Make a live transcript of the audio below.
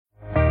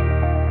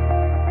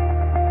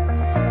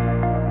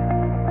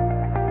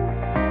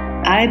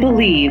I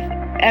believe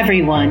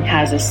everyone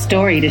has a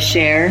story to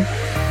share.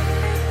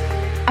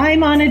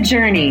 I'm on a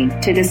journey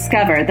to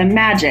discover the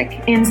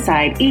magic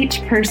inside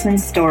each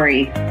person's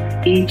story.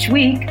 Each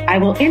week, I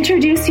will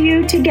introduce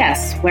you to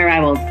guests where I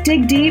will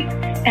dig deep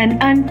and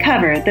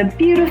uncover the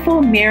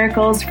beautiful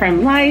miracles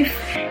from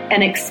life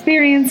and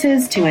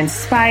experiences to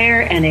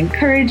inspire and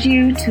encourage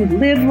you to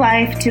live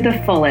life to the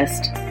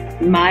fullest.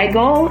 My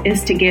goal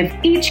is to give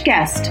each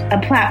guest a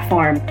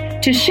platform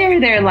to share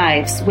their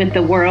lives with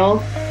the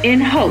world in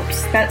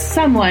hopes that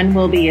someone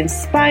will be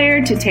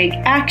inspired to take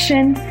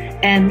action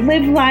and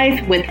live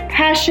life with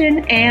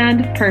passion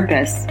and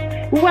purpose.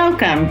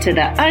 Welcome to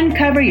the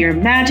Uncover Your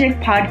Magic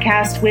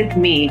podcast with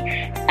me,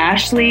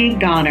 Ashley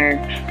Goner.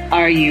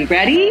 Are you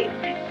ready?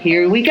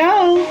 Here we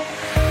go.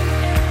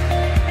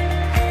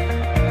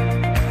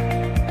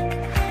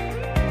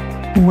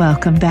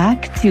 Welcome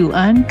back to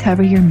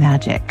Uncover Your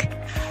Magic.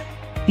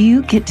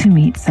 You get to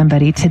meet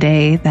somebody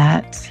today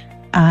that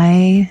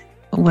I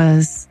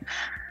was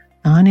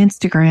on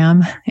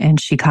Instagram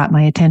and she caught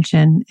my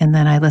attention. And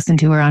then I listened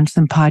to her on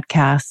some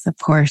podcasts. Of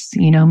course,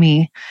 you know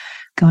me,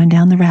 going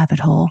down the rabbit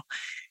hole,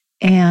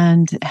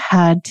 and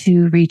had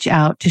to reach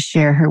out to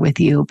share her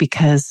with you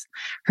because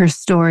her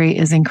story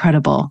is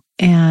incredible.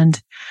 And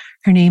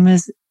her name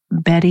is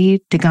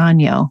Betty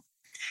Guadagno.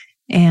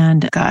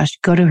 And gosh,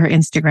 go to her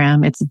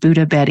Instagram. It's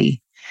Buddha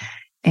Betty.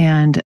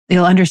 And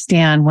you'll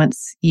understand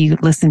once you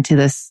listen to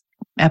this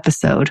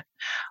episode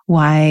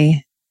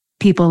why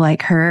people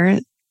like her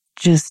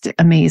just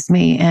amaze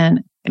me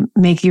and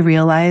make you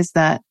realize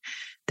that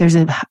there's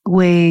a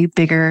way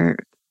bigger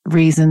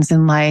reasons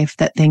in life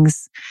that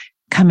things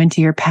come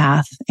into your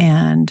path.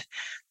 And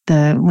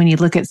when you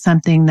look at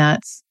something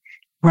that's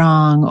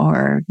wrong,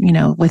 or,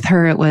 with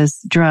her, it was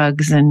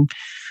drugs. And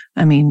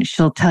I mean,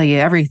 she'll tell you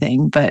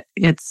everything, but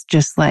it's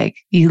just like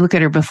you look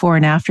at her before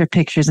and after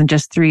pictures, and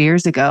just 3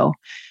 years ago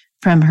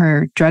from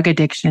her drug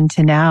addiction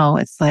to now,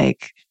 it's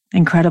like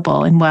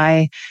incredible, and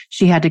why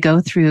she had to go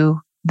through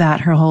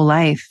that her whole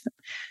life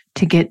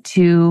to get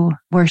to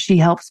where she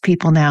helps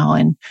people now.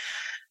 And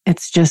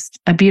it's just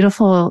a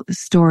beautiful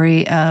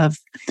story of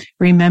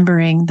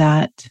remembering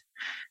that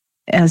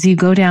as you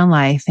go down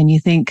life and you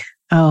think,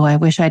 oh, I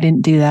wish I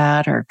didn't do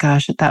that, or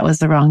gosh, that was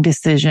the wrong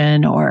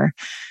decision, or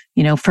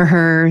for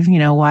her,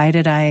 how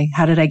did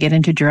I get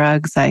into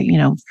drugs?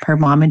 Her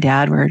mom and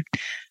dad were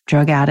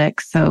drug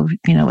addicts. So,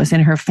 it was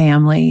in her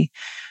family.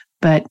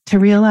 But to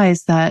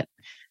realize that,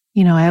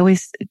 I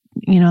always,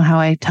 how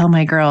I tell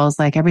my girls,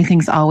 like,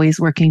 everything's always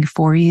working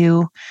for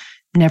you,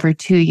 never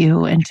to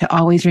you. And to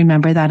always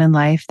remember that in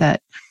life,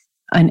 that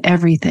on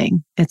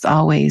everything, it's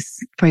always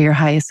for your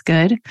highest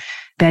good.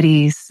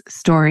 Betty's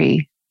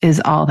story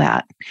is all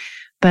that.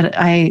 But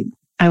I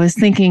was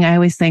thinking, I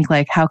always think,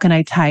 like, how can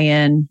I tie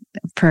in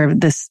for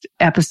this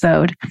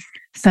episode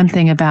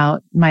something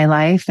about my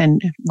life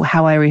and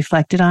how I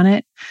reflected on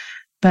it?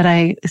 But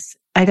I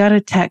got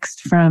a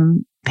text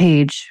from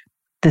Paige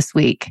this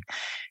week,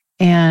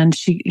 and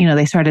she,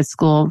 they started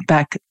school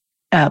back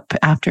up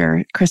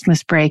after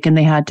Christmas break, and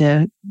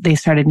they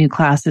started new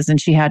classes,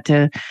 and she had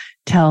to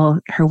tell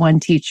her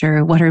one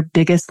teacher what her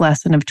biggest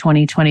lesson of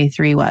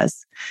 2023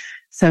 was.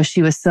 So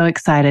she was so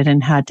excited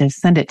and had to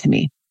send it to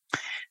me.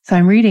 So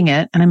I'm reading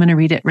it, and I'm going to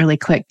read it really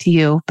quick to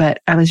you,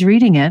 but I was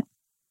reading it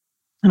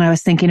and I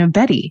was thinking of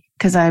Betty,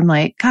 because I'm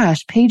like,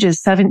 gosh, Paige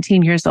is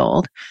 17 years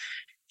old.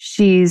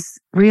 She's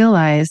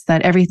realized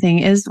that everything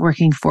is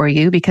working for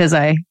you, because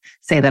I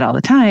say that all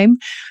the time.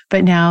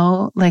 But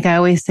now, like I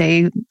always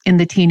say, in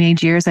the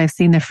teenage years, I've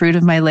seen the fruit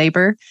of my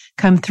labor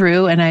come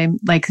through, and I'm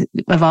like,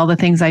 of all the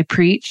things I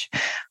preach.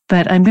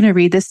 But I'm going to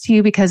read this to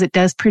you because it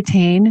does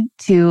pertain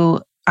to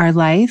our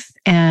life.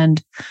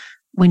 And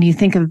when you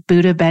think of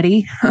Buddha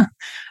Betty,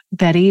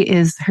 Betty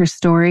is her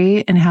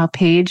story, and how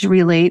Paige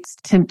relates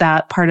to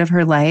that part of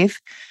her life,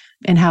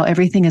 and how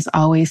everything is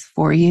always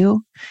for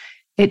you.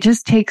 It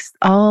just takes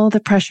all the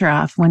pressure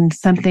off when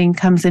something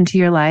comes into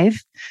your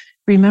life.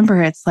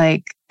 Remember, it's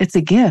like, it's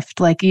a gift.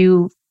 Like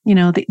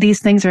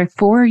these things are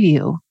for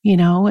you,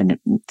 and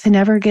to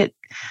never get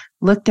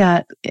looked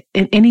at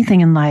anything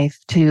in life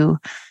to,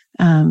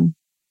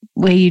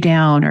 weigh you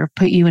down or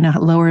put you in a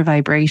lower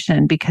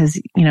vibration because,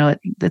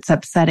 it's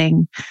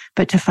upsetting,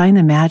 but to find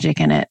the magic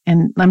in it.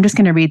 And I'm just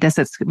going to read this.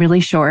 It's really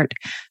short,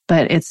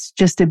 but it's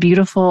just a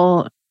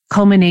beautiful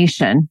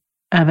culmination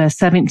of a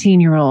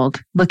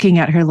 17-year-old looking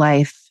at her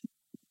life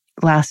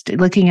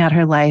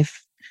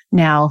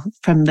now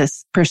from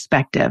this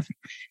perspective.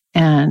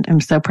 And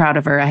I'm so proud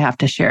of her. I have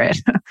to share it.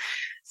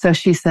 So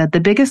she said,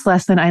 the biggest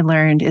lesson I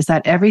learned is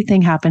that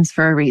everything happens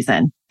for a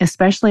reason.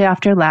 Especially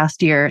after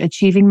last year,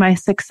 achieving my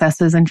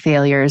successes and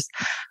failures,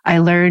 I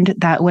learned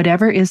that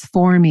whatever is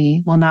for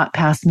me will not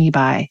pass me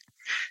by.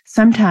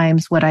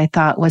 Sometimes what I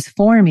thought was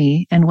for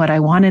me and what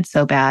I wanted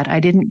so bad, I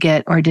didn't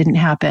get or didn't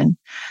happen.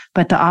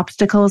 But the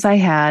obstacles I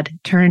had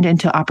turned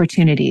into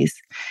opportunities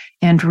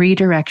and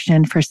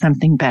redirection for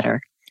something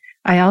better.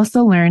 I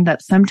also learned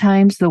that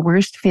sometimes the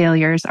worst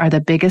failures are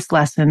the biggest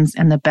lessons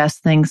and the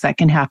best things that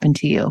can happen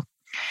to you.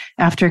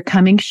 After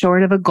coming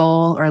short of a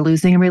goal or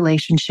losing a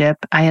relationship,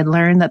 I had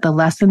learned that the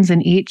lessons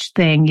in each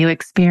thing you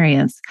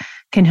experience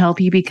can help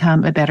you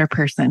become a better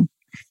person.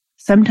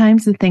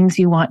 Sometimes the things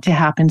you want to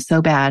happen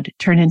so bad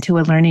turn into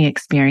a learning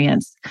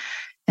experience.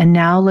 And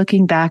now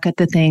looking back at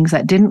the things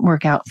that didn't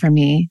work out for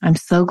me, I'm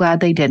so glad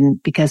they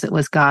didn't, because it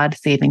was God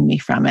saving me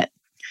from it.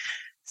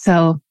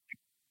 So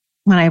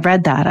when I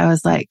read that, I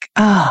was like,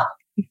 oh,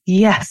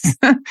 yes.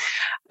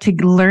 To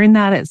learn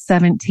that at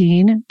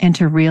 17 and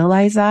to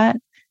realize that,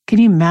 can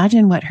you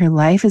imagine what her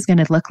life is going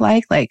to look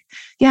like? Like,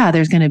 yeah,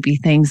 there's going to be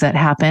things that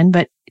happen,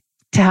 but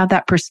to have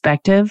that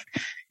perspective.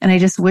 And I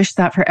just wish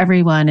that for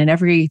everyone and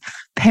every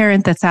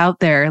parent that's out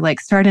there, like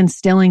start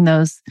instilling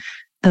those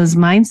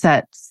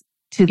mindsets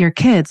to your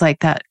kids, like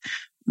that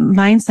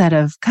mindset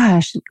of,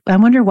 gosh, I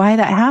wonder why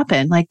that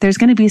happened. Like there's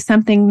going to be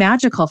something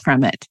magical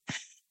from it.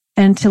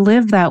 And to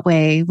live that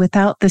way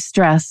without the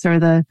stress or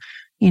the,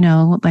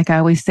 like I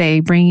always say,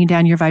 bringing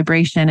down your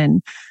vibration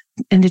and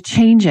to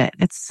change it.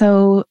 It's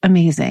so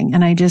amazing.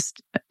 And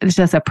it's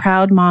just a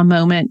proud mom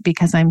moment,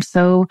 because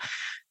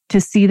to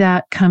see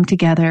that come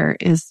together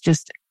is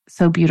just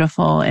so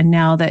beautiful. And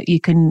now that you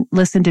can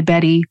listen to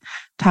Betty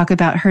talk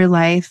about her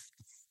life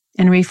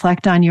and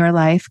reflect on your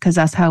life, because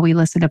that's how we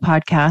listen to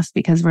podcasts,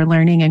 because we're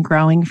learning and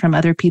growing from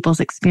other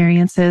people's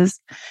experiences.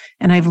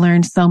 And I've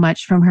learned so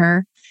much from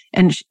her.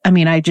 And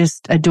I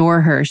just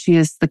adore her. She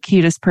is the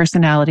cutest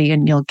personality,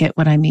 and you'll get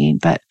what I mean.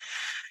 But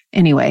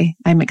anyway,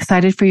 I'm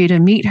excited for you to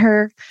meet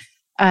her.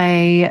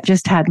 I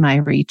just had my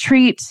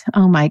retreat.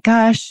 Oh my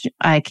gosh,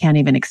 I can't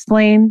even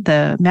explain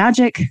the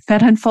magic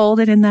that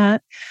unfolded in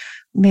that.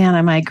 Man,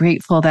 am I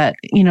grateful that,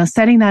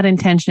 setting that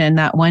intention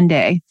that one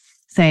day,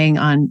 saying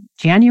on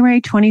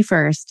January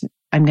 21st,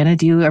 I'm going to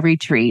do a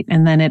retreat.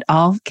 And then it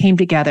all came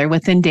together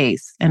within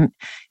days. And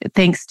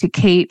thanks to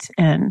Kate,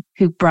 and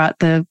who brought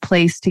the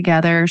place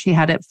together. She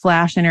had it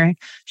flash in her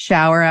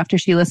shower after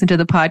she listened to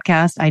the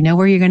podcast. I know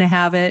where you're going to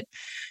have it.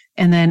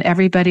 And then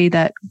everybody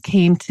that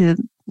came to,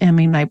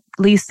 my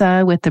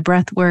Lisa with the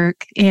breath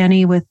work,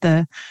 Annie with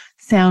the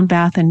sound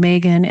bath, and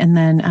Megan, and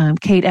then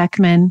Kate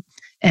Ekman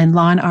and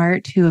Lawn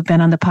Art, who have been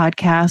on the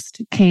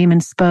podcast, came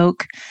and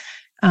spoke.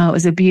 It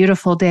was a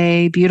beautiful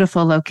day,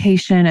 beautiful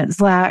location at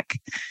ZLAC,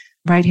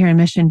 right here in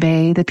Mission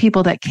Bay. The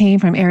people that came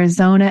from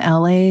Arizona,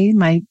 LA,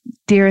 my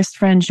dearest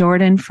friend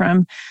Jordan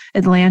from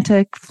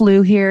Atlanta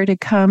flew here to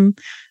come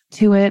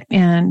to it,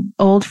 and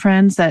old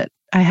friends that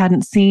I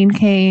hadn't seen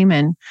came,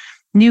 and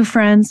new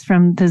friends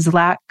from the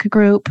ZLAC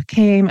group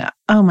came.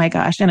 Oh my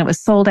gosh. And it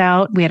was sold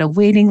out. We had a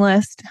waiting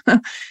list.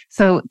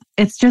 So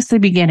it's just the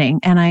beginning.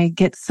 And I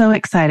get so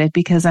excited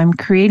because I'm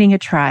creating a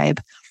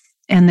tribe,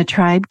 and the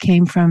tribe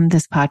came from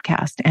this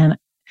podcast. And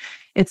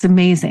it's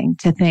amazing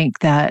to think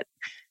that,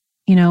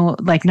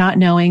 like not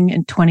knowing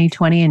in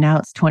 2020, and now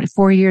it's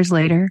 24 years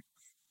later,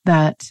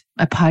 that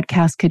a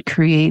podcast could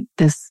create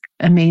this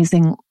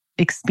amazing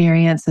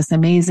experience, this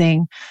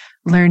amazing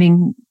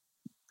learning.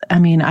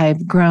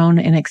 I've grown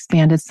and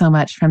expanded so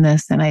much from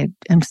this, and I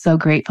am so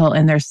grateful.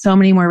 And there's so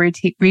many more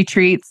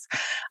retreats.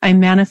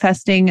 I'm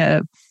manifesting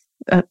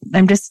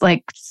I'm just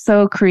like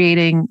so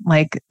creating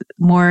like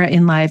more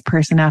in live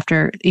person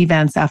after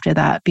events after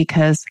that,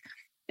 because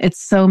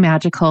it's so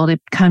magical to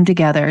come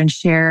together and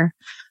share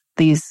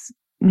these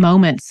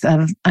moments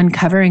of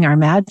uncovering our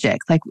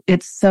magic. Like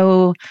it's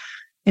so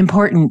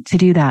important to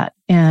do that.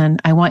 And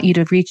I want you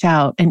to reach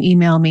out and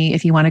email me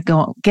if you want to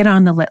go get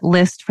on the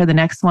list for the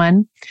next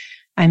one.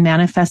 I'm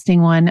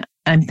manifesting one.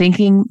 I'm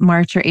thinking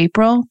March or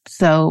April.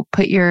 So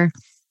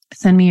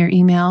send me your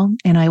email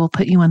and I will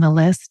put you on the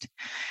list.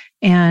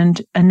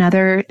 And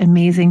another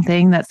amazing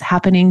thing that's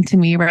happening to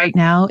me right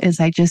now is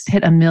I just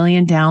hit 1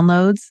 million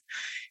downloads,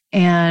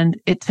 and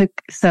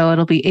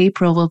it'll be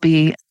April will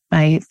be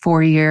my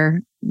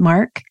 4-year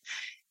mark.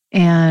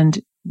 And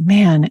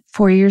man,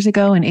 4 years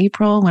ago in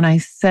April, when I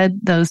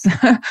said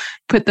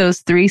put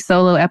those 3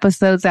 solo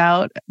episodes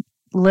out,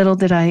 little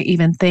did I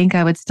even think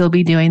I would still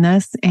be doing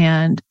this.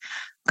 And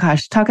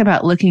gosh, talk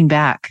about looking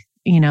back,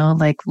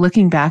 like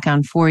looking back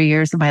on 4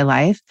 years of my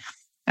life,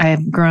 I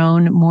have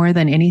grown more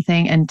than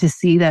anything. And to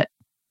see that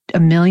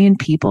 1 million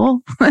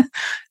people,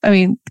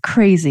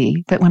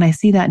 crazy. But when I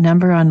see that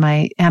number on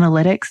my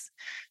analytics,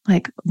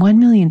 like 1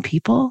 million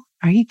people,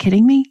 are you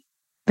kidding me?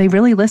 They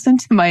really listen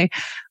to my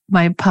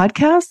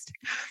podcast.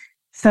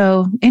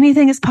 So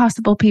anything is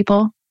possible,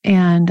 people.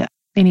 And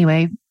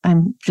anyway,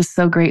 I'm just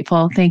so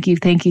grateful. Thank you,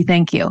 thank you,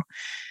 thank you.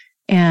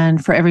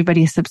 And for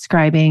everybody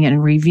subscribing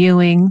and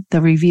reviewing. The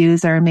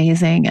reviews are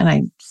amazing. And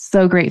I'm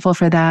so grateful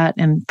for that,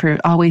 and for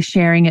always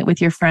sharing it with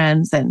your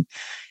friends and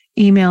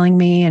emailing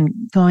me and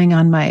going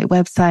on my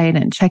website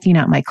and checking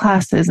out my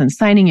classes and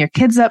signing your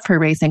kids up for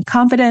Raising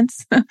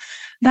Confidence.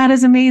 That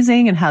is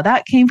amazing. And how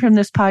that came from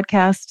this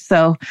podcast.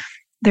 So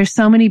there's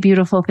so many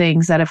beautiful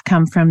things that have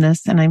come from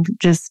this, and I'm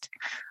just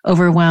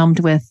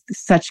overwhelmed with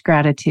such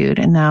gratitude.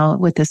 And now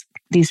with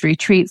these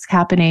retreats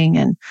happening,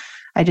 and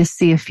I just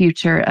see a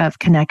future of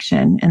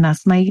connection. And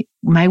that's my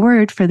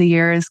word for the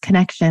year is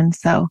connection.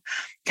 So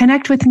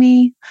connect with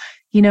me.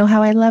 You know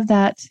how I love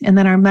that. And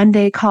then our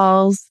Monday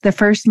calls, the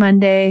first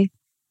Monday,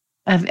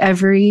 of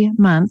every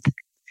month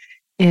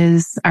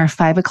is our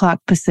 5:00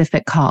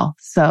 Pacific call.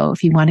 So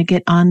if you want to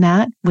get on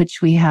that,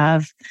 which we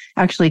have,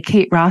 actually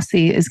Kate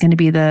Rossi is going to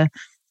be the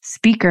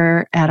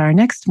speaker at our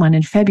next one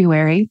in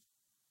February.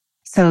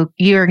 So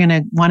you're going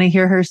to want to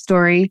hear her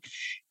story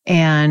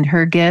and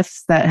her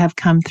gifts that have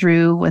come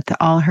through with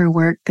all her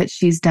work that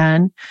she's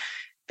done.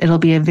 It'll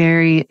be a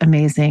very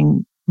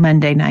amazing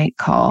Monday night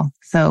call.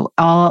 So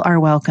all are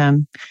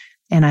welcome.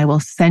 And I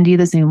will send you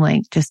the Zoom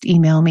link. Just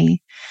email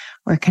me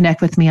or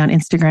connect with me on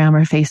Instagram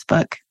or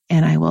Facebook,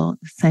 and I will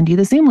send you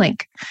the Zoom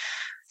link.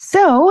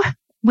 So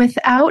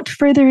without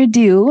further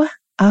ado,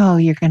 oh,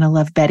 you're going to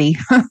love Betty.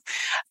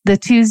 The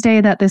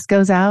Tuesday that this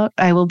goes out,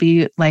 I will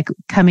be like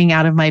coming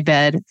out of my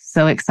bed,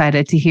 so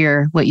excited to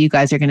hear what you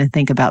guys are going to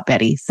think about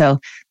Betty. So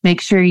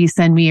make sure you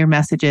send me your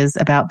messages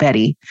about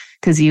Betty,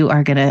 because you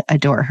are going to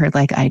adore her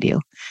like I do.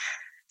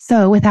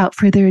 So without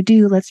further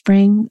ado, let's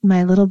bring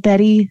my little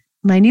Betty,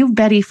 my new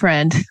Betty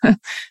friend,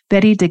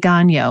 Betty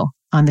Guadagno,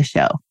 on the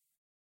show.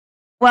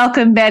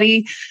 Welcome,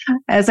 Betty.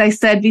 As I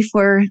said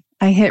before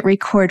I hit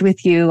record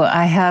with you,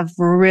 I have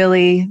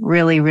really,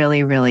 really,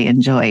 really, really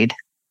enjoyed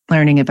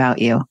learning about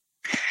you.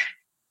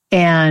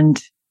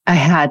 And I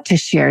had to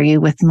share you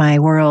with my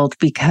world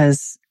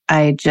because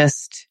I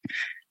just,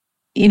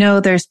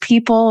 there's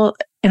people,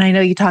 and I know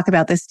you talk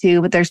about this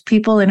too, but there's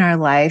people in our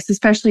lives,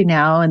 especially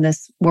now in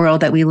this world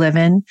that we live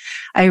in.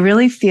 I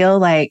really feel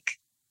like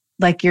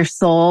your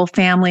soul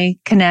family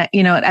connect,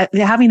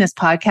 having this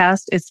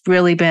podcast, it's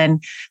really been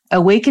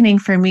awakening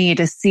for me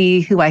to see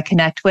who I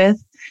connect with.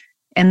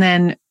 And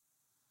then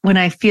when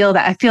I feel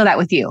that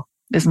with you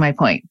is my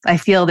point. I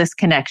feel this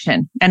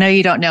connection. I know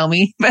you don't know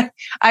me, but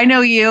I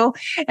know you,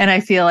 and I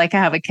feel like I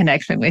have a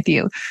connection with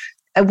you.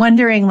 I'm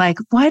wondering,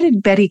 why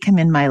did Betty come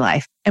in my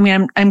life? I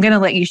mean, I'm going to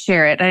let you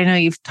share it. I know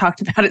you've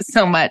talked about it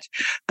so much,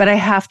 but I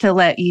have to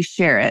let you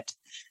share it,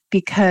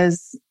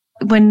 because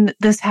when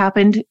this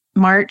happened,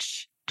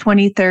 March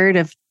 23rd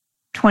of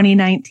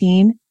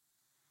 2019.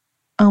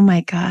 Oh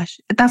my gosh,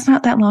 that's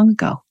not that long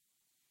ago.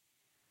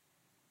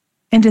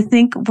 And to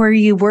think where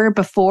you were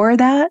before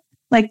that,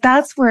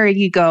 that's where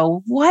you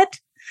go, what?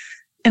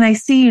 And I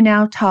see you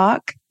now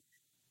talk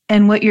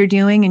and what you're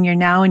doing, and you're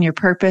now in your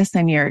purpose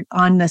and you're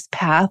on this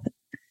path.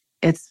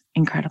 It's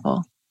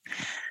incredible.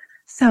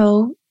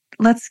 So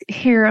let's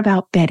hear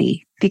about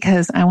Betty,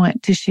 because I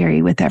want to share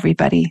you with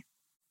everybody.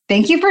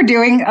 Thank you for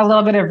doing a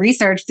little bit of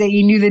research that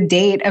you knew the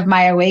date of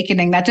my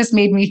awakening. That just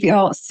made me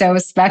feel so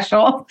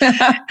special. Thank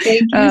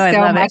you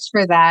so much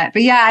for that.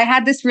 But yeah, I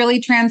had this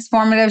really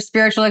transformative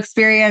spiritual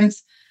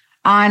experience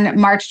on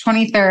March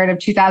 23rd of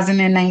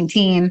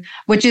 2019,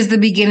 which is the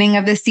beginning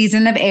of the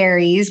season of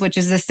Aries, which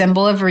is the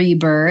symbol of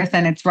rebirth.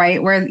 And it's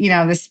right where,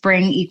 the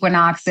spring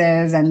equinox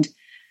is. And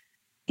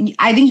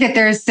I think that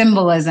there's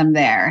symbolism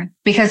there,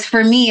 because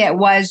for me, it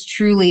was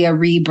truly a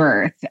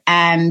rebirth.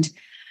 And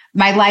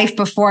my life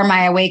before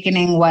my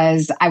awakening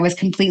I was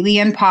completely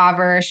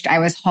impoverished. I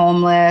was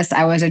homeless.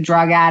 I was a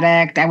drug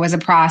addict. I was a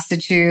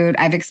prostitute.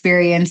 I've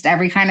experienced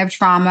every kind of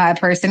trauma a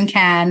person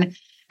can.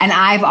 And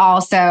I've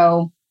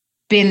also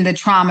been the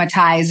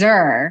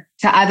traumatizer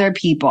to other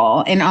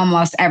people in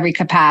almost every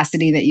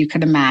capacity that you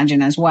could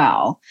imagine as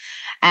well.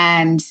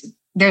 And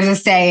there's a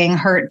saying,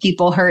 hurt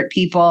people,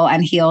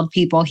 and healed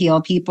people, heal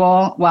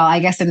people. Well, I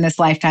guess in this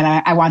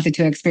lifetime, I wanted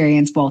to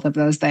experience both of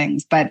those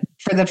things. But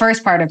for the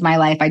first part of my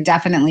life, I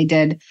definitely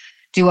did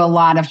do a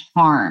lot of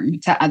harm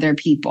to other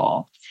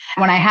people.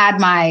 When I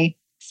had my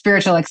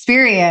spiritual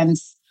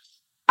experience,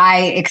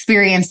 I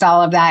experienced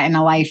all of that in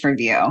a life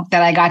review,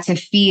 that I got to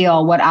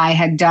feel what I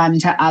had done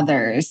to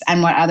others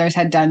and what others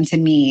had done to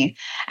me.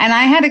 And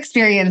I had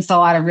experienced a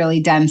lot of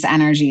really dense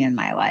energy in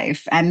my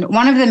life. And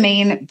one of the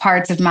main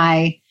parts of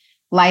my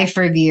life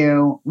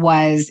review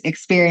was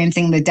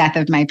experiencing the death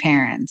of my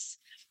parents.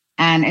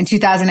 And in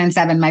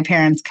 2007, my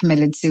parents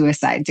committed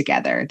suicide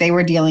together. They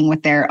were dealing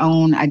with their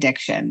own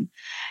addiction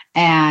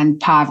and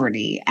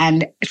poverty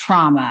and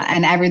trauma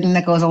and everything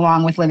that goes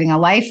along with living a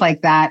life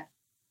like that.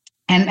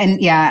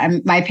 And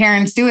my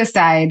parents'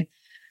 suicide,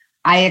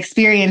 I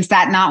experienced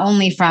that not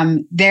only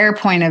from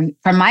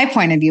my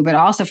point of view, but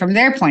also from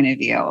their point of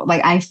view.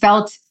 I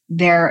felt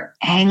their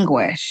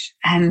anguish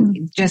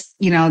and just,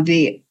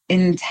 the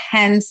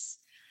intense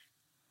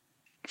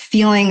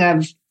feeling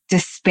of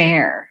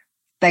despair.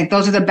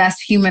 Those are the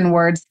best human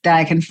words that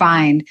I can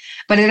find,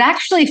 but it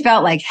actually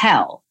felt like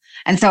hell.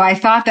 And so I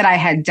thought that I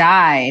had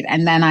died,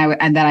 and then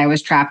that I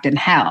was trapped in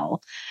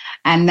hell.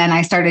 And then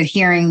I started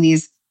hearing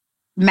these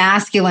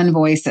masculine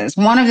voices.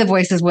 One of the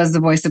voices was the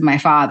voice of my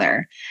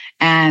father.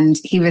 And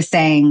he was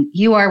saying,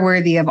 "You are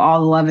worthy of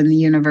all the love in the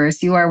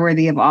universe. You are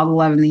worthy of all the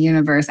love in the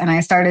universe." And I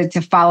started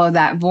to follow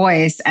that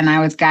voice, and I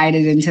was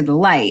guided into the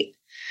light.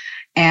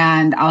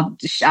 And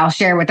I'll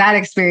share what that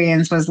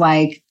experience was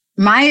like.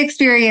 My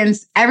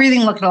experience,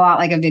 everything looked a lot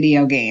like a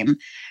video game.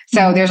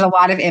 So there's a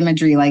lot of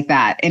imagery like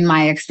that in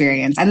my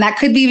experience. And that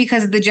could be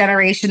because of the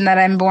generation that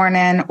I'm born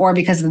in, or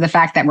because of the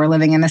fact that we're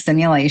living in a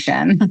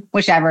simulation,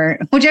 whichever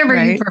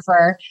right. You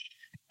prefer.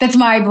 That's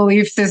my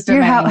belief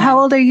system. How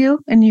old are you?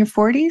 In your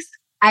 40s?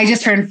 I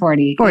just turned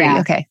 40. 40, yeah.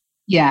 Okay.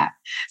 Yeah.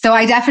 So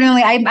I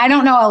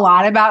don't know a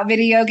lot about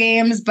video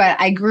games, but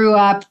I grew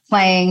up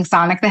playing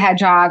Sonic the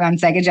Hedgehog on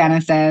Sega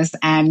Genesis.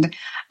 And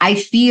I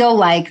feel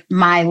like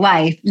my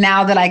life,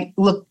 now that I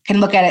can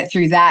look at it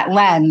through that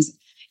lens,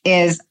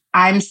 is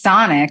I'm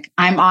Sonic.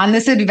 I'm on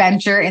this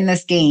adventure in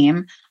this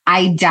game.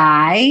 I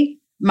die.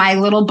 My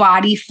little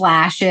body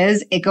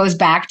flashes. It goes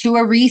back to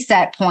a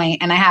reset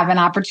point, and I have an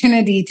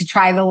opportunity to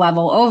try the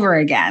level over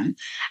again.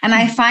 And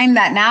I find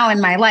that now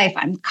in my life,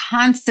 I'm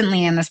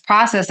constantly in this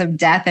process of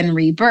death and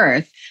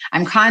rebirth.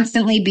 I'm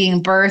constantly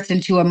being birthed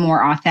into a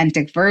more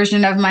authentic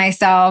version of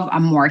myself,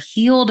 a more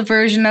healed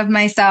version of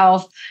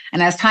myself.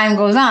 And as time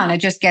goes on, it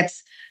just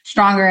gets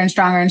stronger and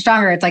stronger and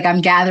stronger. It's like I'm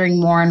gathering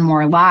more and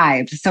more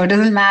lives. So it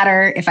doesn't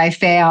matter if I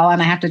fail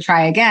and I have to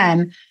try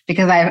again,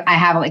 because I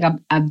have like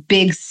a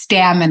big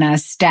stamina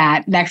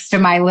stat next to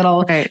my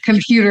little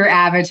computer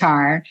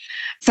avatar.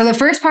 So the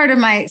first part of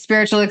my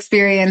spiritual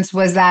experience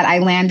was that I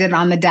landed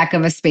on the deck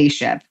of a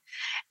spaceship.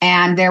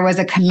 And there was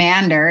a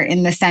commander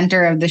in the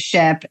center of the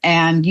ship.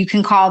 And you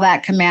can call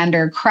that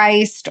commander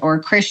Christ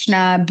or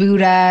Krishna,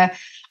 Buddha,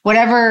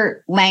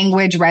 whatever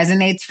language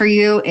resonates for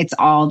you. It's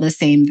all the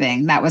same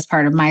thing. That was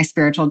part of my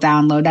spiritual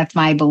download. That's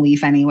my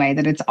belief anyway,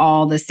 that it's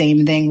all the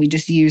same thing. We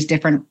just use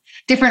different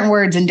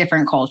words in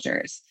different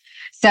cultures.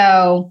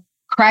 So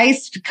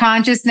Christ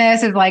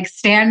consciousness is like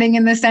standing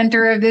in the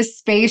center of this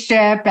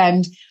spaceship,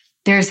 and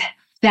there's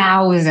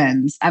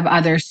thousands of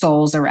other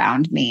souls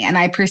around me, and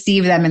I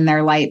perceive them in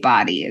their light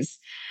bodies.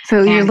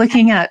 So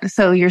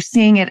you're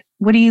seeing it.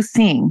 What are you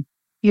seeing?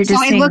 You're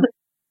just seeing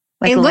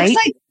it looks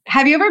like,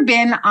 have you ever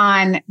been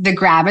on the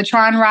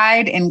Gravitron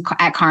ride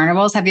at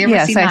carnivals? Have you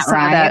ever seen that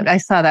ride? I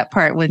saw that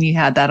part when you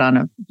had that on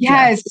a...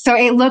 Yes.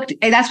 Yeah. So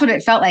that's what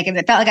it felt like. And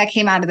it felt like I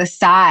came out of the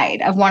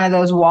side of one of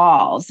those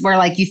walls where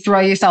like you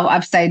throw yourself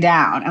upside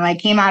down. And I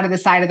came out of the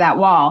side of that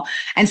wall.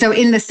 And so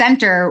in the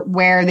center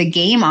where the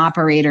game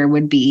operator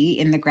would be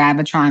in the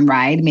Gravitron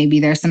ride,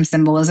 maybe there's some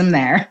symbolism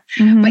there.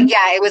 Mm-hmm. But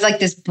yeah, it was like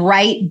this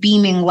bright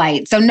beaming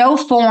light. So no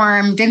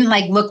form, didn't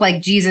like look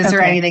like Jesus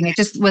or anything. It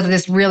just was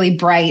this really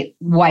bright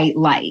white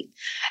light.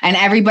 And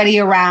everybody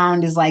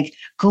around is like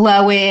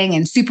glowing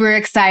and super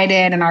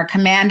excited. And our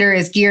commander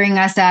is gearing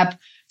us up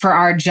for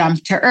our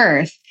jump to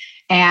Earth.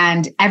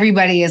 And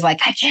everybody is like,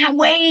 I can't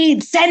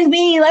wait. Send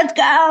me. Let's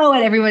go.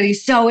 And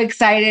everybody's so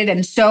excited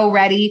and so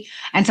ready.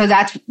 And so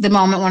that's the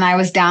moment when I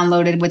was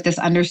downloaded with this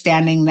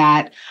understanding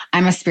that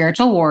I'm a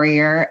spiritual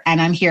warrior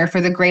and I'm here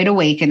for the Great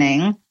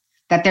Awakening,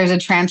 that there's a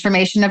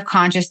transformation of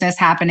consciousness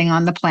happening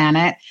on the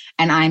planet,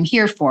 and I'm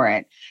here for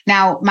it.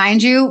 Now,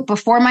 mind you,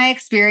 before my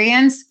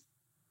experience,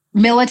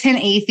 militant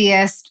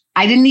atheist.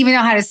 I didn't even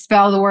know how to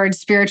spell the word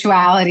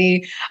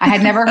spirituality. I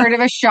had never heard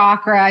of a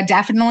chakra,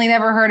 definitely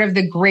never heard of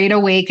the Great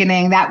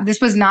Awakening.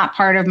 This was not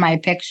part of my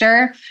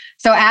picture.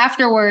 So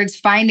afterwards,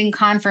 finding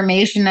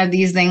confirmation of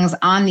these things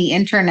on the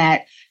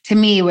internet to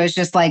me was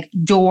just like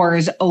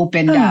doors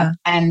opened up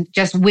and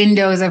just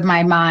windows of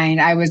my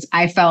mind.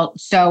 I felt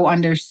so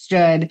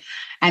understood,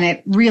 and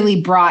it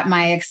really brought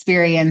my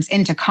experience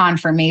into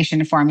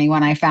confirmation for me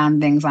when I found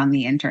things on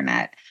the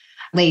internet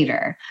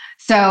later.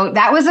 So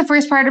that was the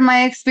first part of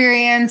my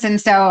experience. And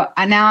so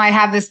now I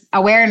have this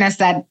awareness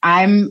that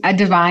I'm a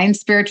divine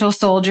spiritual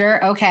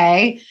soldier.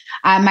 Okay.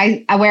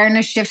 My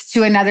awareness shifts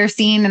to another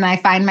scene, and I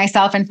find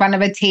myself in front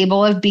of a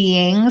table of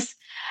beings.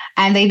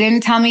 And they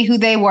didn't tell me who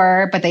they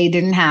were, but they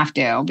didn't have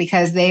to,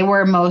 because they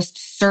were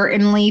most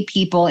certainly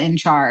people in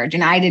charge.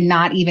 And I did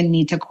not even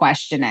need to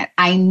question it.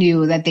 I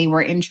knew that they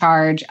were in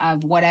charge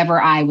of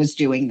whatever I was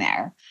doing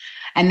there.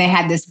 And they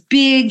had this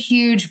big,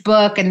 huge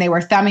book, and they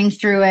were thumbing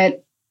through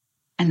it.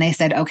 And they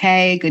said,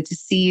 okay, good to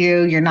see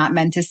you. You're not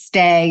meant to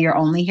stay. You're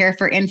only here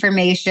for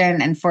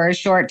information and for a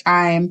short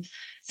time.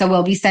 So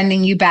we'll be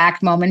sending you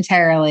back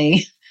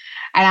momentarily.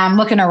 And I'm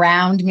looking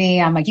around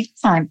me. I'm like, you guys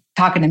aren't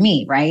talking to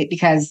me, right?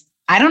 Because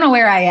I don't know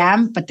where I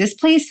am, but this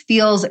place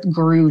feels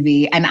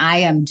groovy. And I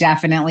am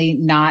definitely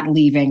not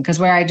leaving, because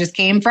where I just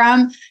came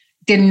from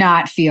did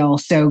not feel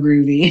so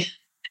groovy.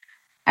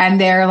 And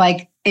they're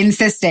like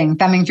insisting,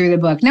 thumbing through the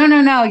book.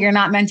 No, you're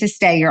not meant to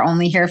stay. You're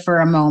only here for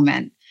a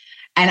moment.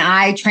 And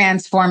I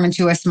transform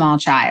into a small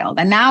child.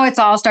 And now it's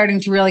all starting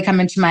to really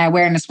come into my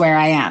awareness where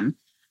I am.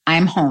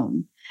 I'm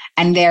home.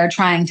 And they're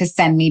trying to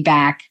send me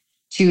back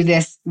to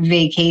this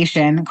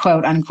vacation,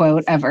 quote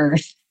unquote, of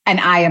Earth. And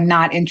I am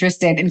not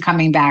interested in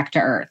coming back to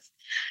Earth.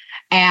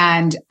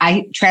 And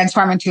I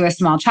transform into a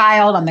small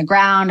child on the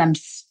ground. I'm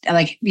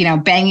like,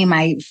 banging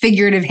my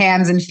figurative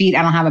hands and feet.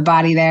 I don't have a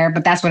body there,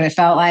 but that's what it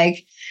felt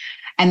like.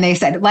 And they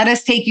said, let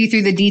us take you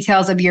through the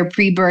details of your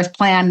pre-birth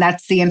plan.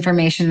 That's the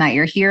information that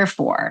you're here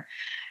for.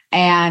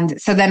 And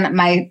so then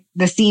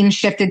the scene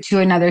shifted to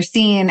another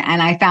scene,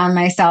 and I found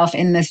myself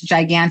in this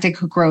gigantic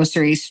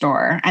grocery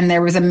store. And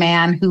there was a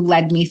man who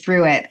led me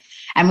through it.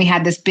 And we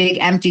had this big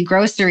empty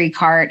grocery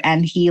cart,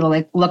 and he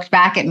looked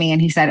back at me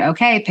and he said,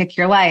 okay, pick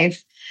your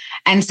life.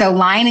 And so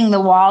lining the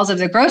walls of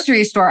the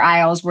grocery store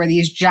aisles were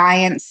these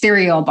giant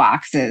cereal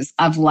boxes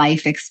of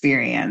life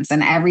experience.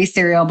 And every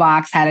cereal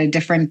box had a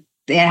different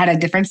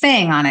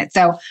saying on it.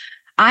 So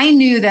I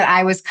knew that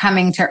I was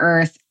coming to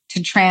Earth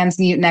to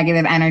transmute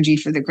negative energy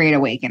for the Great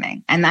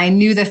Awakening. And I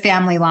knew the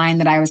family line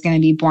that I was going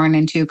to be born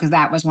into because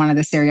that was one of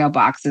the cereal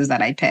boxes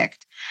that I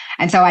picked.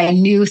 And so I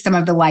knew some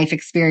of the life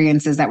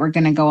experiences that were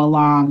going to go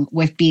along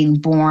with being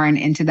born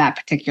into that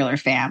particular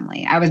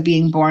family. I was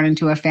being born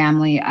into a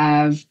family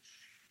of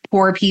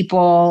poor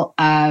people,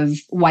 of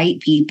white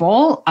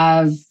people,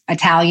 of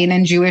Italian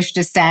and Jewish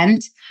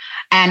descent.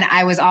 And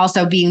I was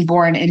also being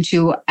born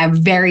into a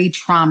very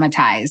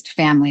traumatized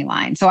family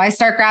line. So I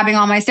start grabbing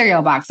all my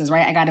cereal boxes,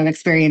 right? I got to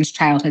experience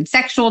childhood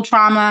sexual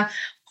trauma,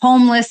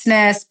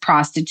 homelessness,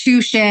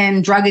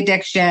 prostitution, drug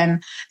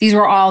addiction. These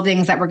were all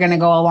things that were going to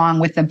go along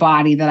with the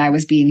body that I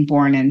was being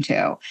born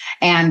into,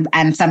 and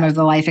some of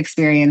the life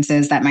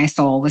experiences that my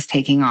soul was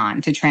taking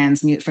on to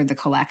transmute for the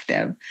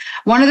collective.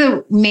 One of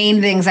the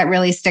main things that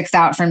really sticks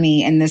out for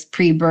me in this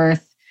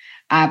pre-birth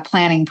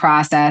planning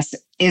process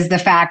is the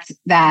fact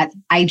that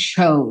I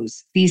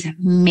chose these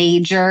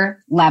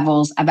major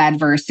levels of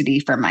adversity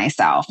for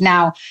myself.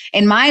 Now,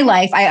 in my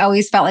life, I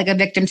always felt like a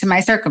victim to my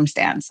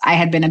circumstance. I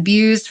had been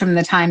abused from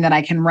the time that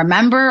I can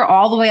remember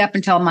all the way up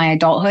until my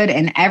adulthood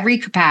in every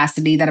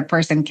capacity that a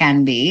person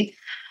can be.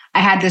 I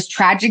had this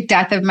tragic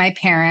death of my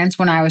parents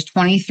when I was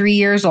 23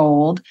 years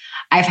old.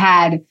 I've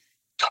had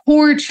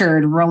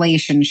tortured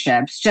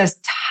relationships,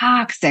 just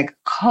toxic,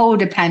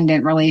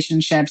 codependent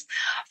relationships,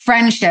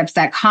 friendships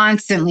that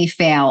constantly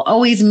fail,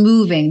 always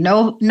moving,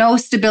 no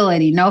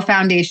stability, no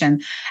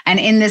foundation. And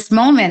in this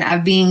moment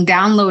of being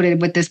downloaded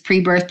with this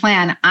pre-birth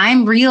plan,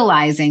 I'm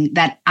realizing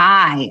that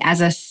I,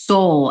 as a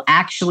soul,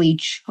 actually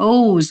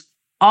chose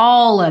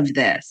all of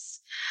this.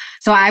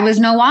 So I was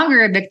no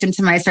longer a victim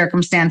to my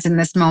circumstance in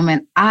this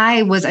moment.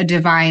 I was a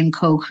divine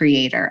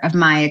co-creator of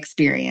my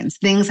experience.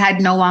 Things had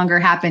no longer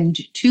happened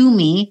to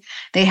me.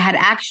 They had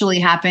actually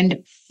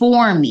happened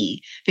for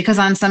me because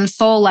on some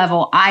soul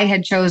level, I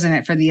had chosen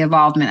it for the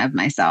evolvement of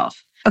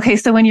myself. Okay,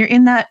 so when you're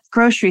in that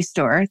grocery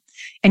store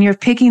and you're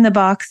picking the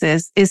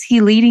boxes, is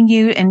he leading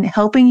you and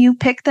helping you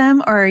pick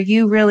them? Or are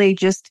you really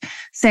just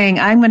saying,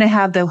 I'm going to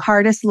have the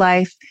hardest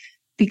life?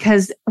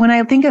 Because when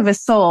I think of a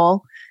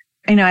soul,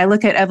 I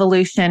look at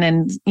evolution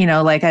and,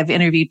 like I've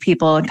interviewed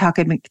people and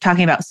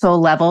talking about soul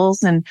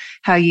levels and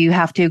how you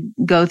have to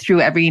go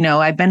through every,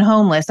 I've been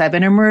homeless, I've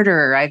been a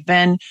murderer, I've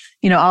been,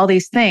 all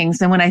these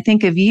things. And when I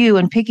think of you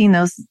and picking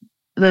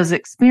those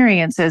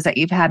experiences that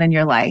you've had in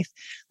your life,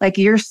 like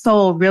your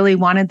soul really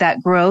wanted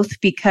that growth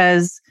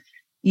because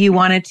you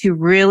wanted to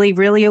really,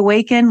 really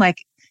awaken, like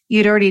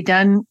you'd already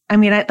done.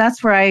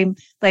 That's where I'm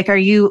like, are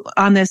you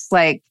on this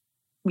like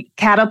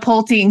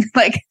catapulting,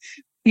 like,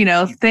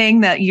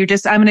 thing that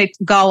I'm going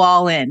to go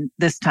all in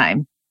this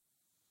time?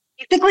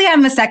 Basically,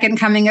 I'm the second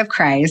coming of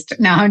Christ.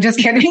 No, I'm just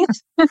kidding.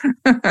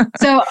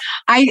 So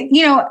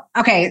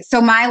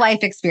so my life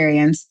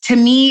experience, to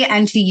me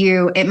and to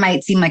you, it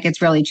might seem like it's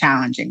really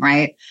challenging,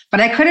 right? But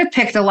I could have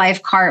picked a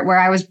life cart where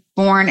I was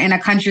born in a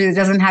country that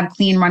doesn't have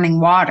clean running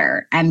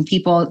water and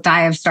people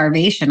die of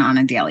starvation on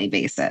a daily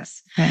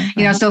basis.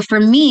 Okay. So for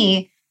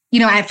me,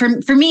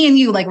 for me and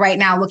you, like right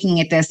now looking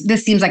at this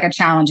seems like a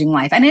challenging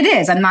life. And it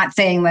is. I'm not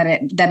saying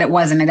that it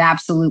wasn't. It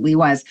absolutely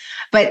was.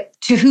 But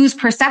to whose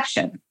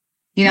perception?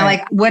 Right.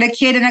 Like would a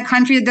kid in a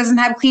country that doesn't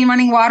have clean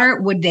running water,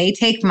 would they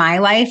take my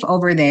life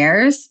over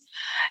theirs?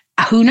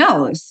 Who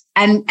knows?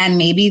 And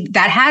maybe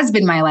that has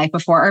been my life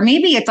before, or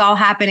maybe it's all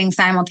happening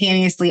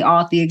simultaneously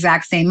all at the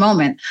exact same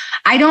moment.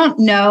 I don't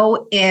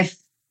know if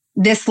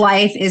this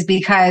life is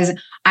because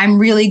I'm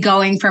really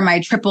going for my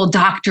triple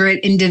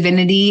doctorate in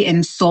divinity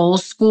in soul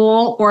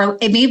school, or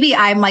maybe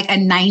I'm like a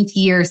 9th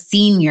year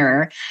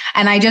senior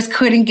and I just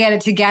couldn't get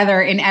it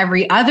together in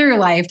every other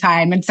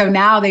lifetime. And so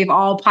now they've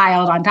all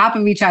piled on top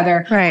of each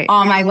other, right,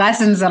 all my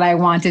lessons that I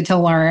wanted to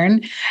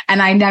learn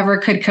and I never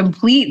could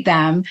complete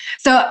them.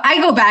 So I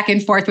go back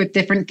and forth with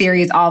different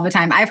theories all the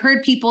time. I've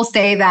heard people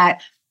say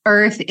that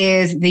Earth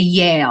is the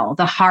Yale,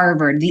 the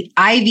Harvard, the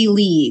Ivy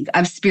League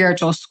of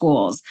spiritual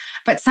schools.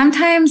 But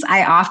sometimes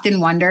I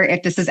often wonder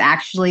if this is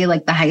actually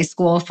like the high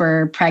school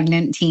for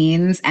pregnant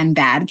teens and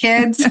bad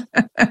kids.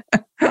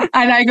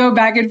 And I go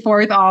back and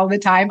forth all the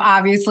time,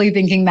 obviously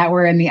thinking that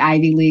we're in the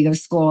Ivy League of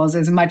schools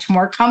is much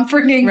more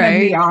comforting than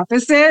the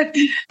opposite.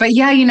 But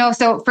yeah,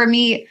 so for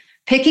me,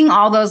 picking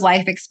all those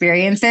life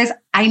experiences,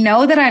 I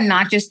know that I'm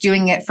not just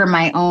doing it for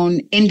my own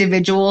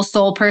individual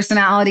soul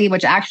personality,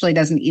 which actually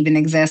doesn't even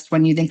exist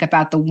when you think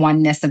about the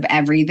oneness of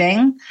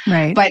everything.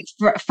 Right. But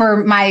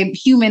for my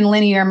human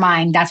linear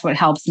mind, that's what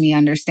helps me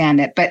understand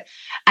it. But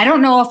I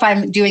don't know if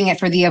I'm doing it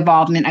for the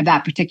evolvement of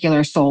that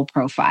particular soul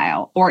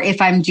profile, or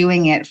if I'm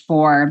doing it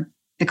for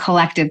the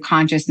collective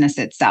consciousness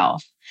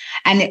itself.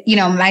 And,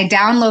 my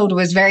download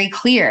was very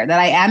clear that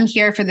I am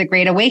here for the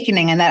Great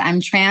Awakening and that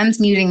I'm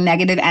transmuting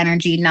negative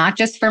energy, not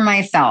just for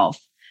myself,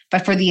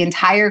 but for the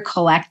entire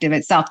collective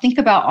itself. Think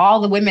about all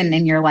the women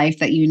in your life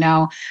that you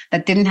know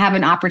that didn't have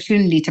an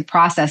opportunity to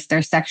process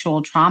their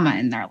sexual trauma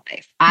in their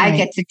life. I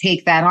get to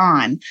take that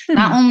on,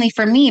 not only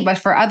for me, but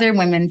for other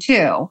women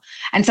too.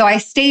 And so I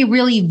stay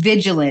really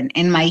vigilant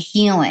in my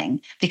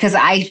healing because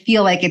I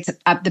feel like it's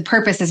the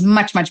purpose is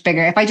much, much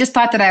bigger. If I just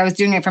thought that I was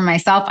doing it for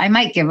myself, I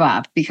might give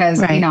up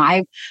because,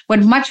 I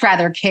would much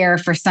rather care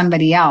for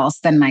somebody else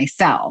than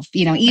myself,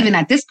 even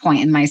at this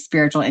point in my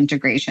spiritual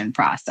integration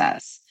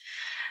process.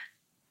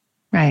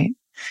 Right.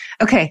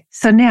 Okay.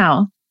 So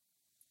now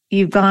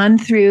you've gone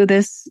through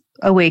this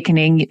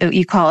awakening.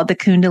 You call it the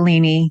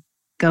Kundalini,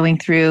 going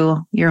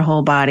through your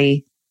whole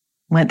body,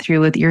 went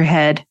through with your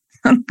head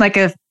like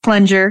a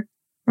plunger,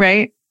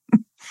 right?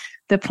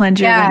 The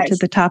plunger went to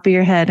the top of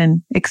your head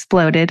and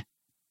exploded.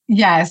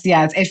 Yes.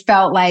 It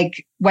felt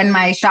like when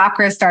my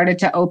chakras started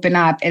to open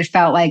up, it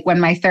felt like when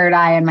my third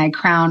eye and my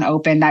crown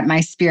opened, that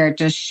my spirit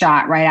just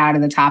shot right out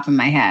of the top of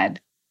my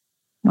head.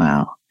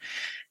 Wow.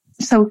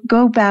 So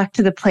go back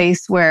to the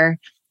place where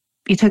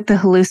you took the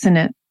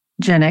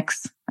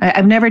hallucinogenics.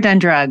 I've never done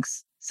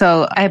drugs,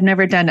 so I've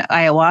never done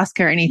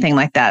ayahuasca or anything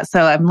like that.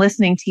 So I'm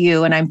listening to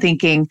you and I'm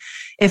thinking,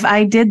 if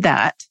I did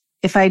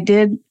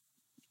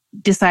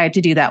decide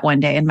to do that one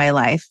day in my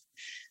life,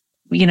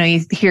 you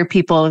hear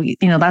people,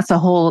 that's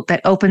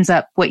that opens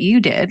up what you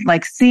did,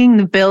 like seeing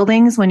the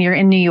buildings when you're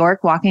in New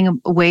York,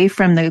 walking away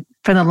from the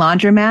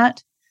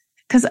laundromat.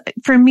 Because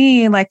for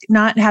me, like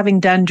not having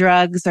done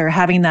drugs or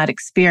having that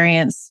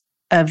experience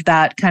of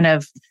that kind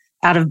of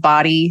out of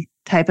body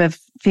type of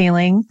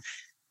feeling,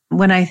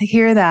 when I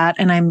hear that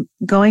and I'm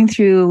going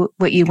through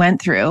what you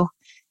went through,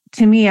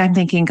 to me, I'm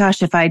thinking,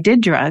 gosh, if I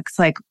did drugs,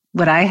 like,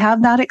 would I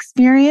have that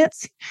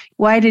experience?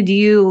 Why did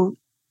you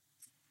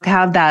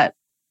have that?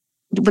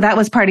 That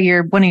was part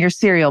of one of your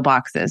cereal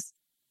boxes.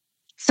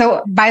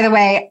 So, by the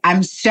way,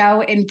 I'm so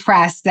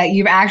impressed that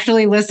you've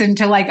actually listened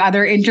to like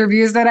other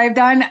interviews that I've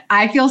done.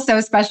 I feel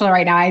so special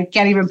right now. I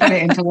can't even put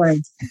it into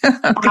words.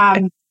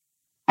 Okay.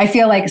 I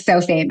feel like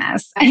so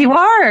famous. You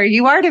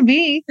are to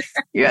me.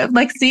 You're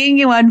like seeing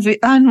you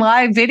on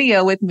live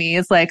video with me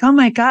is like, oh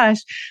my gosh,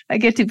 I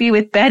get to be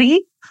with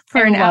Betty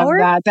for an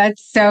hour.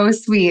 That's so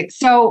sweet.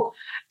 So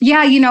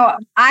yeah,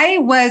 I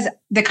was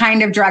the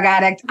kind of drug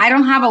addict. I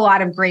don't have a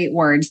lot of great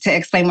words to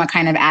explain what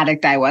kind of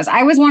addict I was.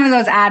 I was one of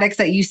those addicts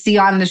that you see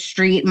on the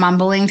street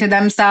mumbling to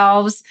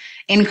themselves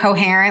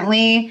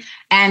incoherently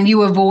and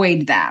you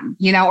avoid them,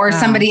 or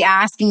somebody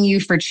asking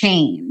you for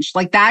change.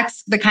 Like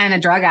that's the kind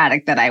of drug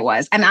addict that I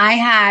was. And I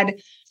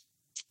had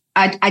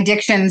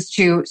addictions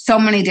to so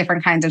many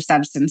different kinds of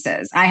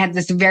substances. I had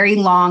this very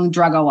long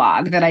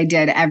drug-a-log that I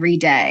did every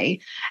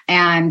day.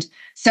 And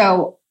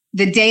so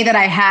the day that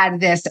I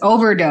had this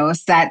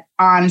overdose that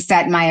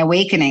onset my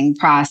awakening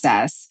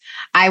process,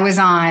 I was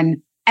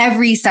on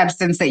every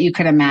substance that you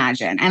could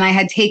imagine. And I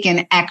had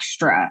taken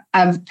extra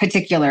of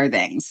particular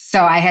things.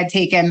 So I had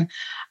taken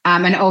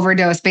an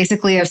overdose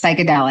basically of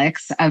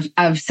psychedelics, of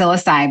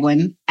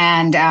psilocybin.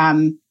 And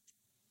and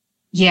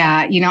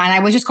I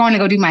was just going to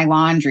go do my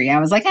laundry. I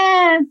was like,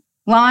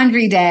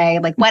 laundry day,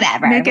 like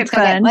whatever. Make it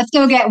fun. Let's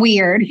go get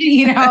weird,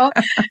 And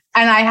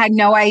I had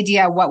no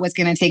idea what was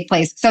going to take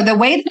place. So the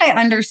way that I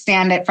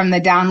understand it from the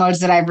downloads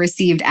that I've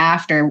received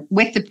after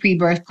with the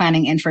pre-birth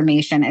planning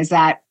information is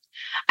that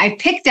I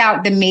picked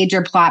out the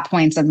major plot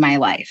points of my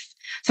life.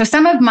 So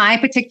some of my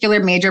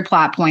particular major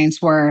plot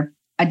points were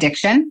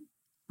addiction,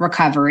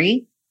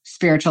 recovery,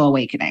 spiritual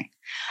awakening.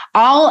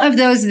 All of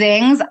those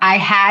things I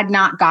had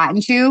not gotten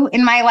to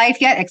in my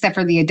life yet, except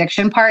for the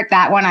addiction part.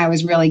 That one I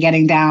was really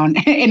getting down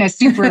in a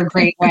super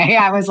great way.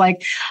 I was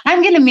like,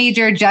 I'm going to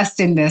major just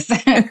in this.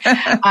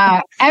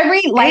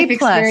 Every life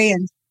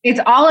experience, it's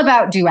all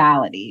about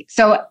duality.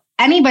 So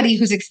anybody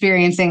who's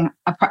experiencing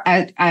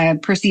a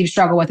perceived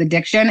struggle with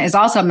addiction is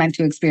also meant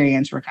to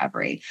experience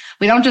recovery.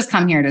 We don't just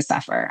come here to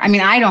suffer. I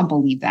mean, I don't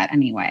believe that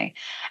anyway.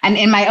 And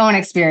in my own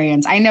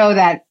experience, I know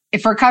that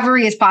if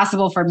recovery is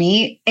possible for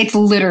me, it's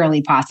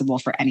literally possible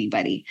for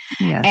anybody.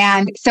 Yes.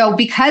 And so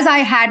because I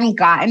hadn't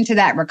gotten to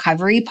that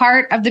recovery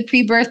part of the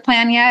pre-birth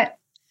plan yet,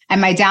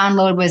 and my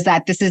download was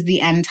that this is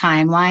the end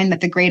timeline, that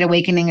the Great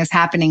Awakening is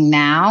happening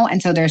now.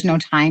 And so there's no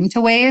time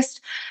to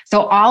waste.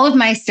 So all of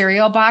my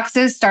cereal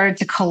boxes started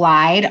to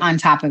collide on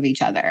top of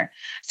each other.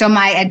 So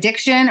my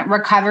addiction,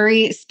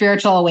 recovery,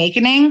 spiritual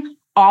awakening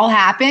all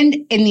happened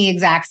in the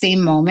exact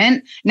same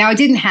moment. Now, it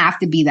didn't have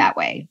to be that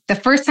way. The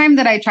first time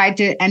that I tried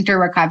to enter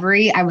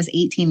recovery, I was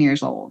 18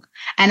 years old.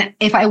 And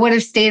if I would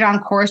have stayed on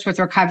course with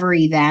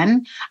recovery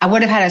then, I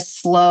would have had a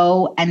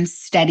slow and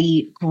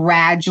steady,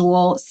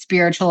 gradual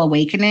spiritual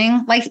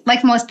awakening,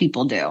 like most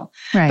people do.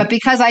 Right. But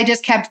because I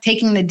just kept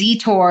taking the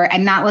detour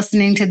and not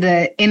listening to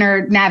the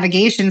inner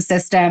navigation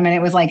system, and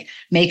it was like,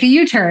 make a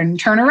U-turn,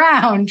 turn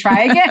around,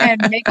 try again,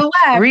 make a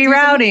left.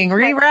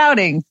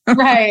 Rerouting.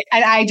 Right.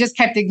 And I just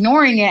kept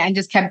ignoring it and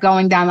just kept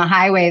going down the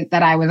highway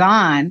that I was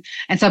on.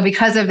 And so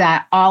because of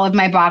that, all of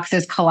my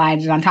boxes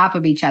collided on top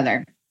of each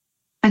other.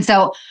 And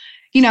so,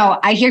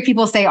 I hear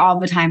people say all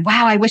the time,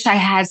 wow, I wish I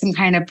had some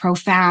kind of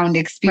profound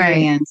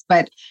experience.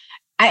 Right.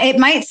 But it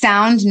might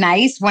sound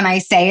nice when I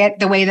say it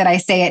the way that I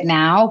say it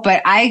now,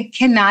 but I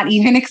cannot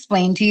even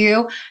explain to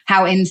you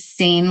how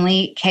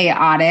insanely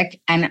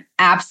chaotic and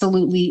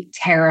absolutely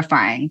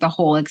terrifying the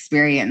whole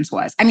experience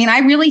was. I mean, I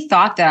really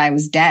thought that I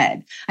was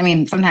dead. I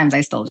mean, sometimes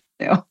I still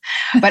do,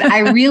 but I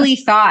really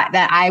thought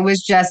that I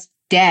was just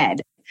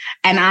dead.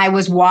 And I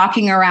was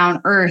walking around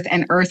Earth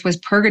and Earth was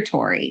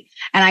purgatory.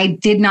 And I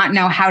did not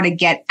know how to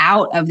get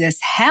out of this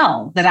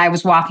hell that I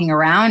was walking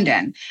around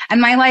in.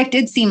 And my life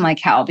did seem like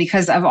hell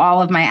because of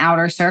all of my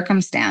outer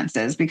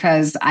circumstances,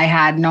 because I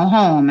had no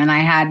home and I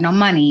had no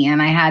money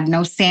and I had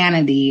no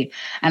sanity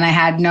and I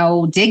had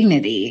no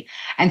dignity.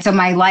 And so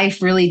my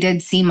life really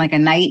did seem like a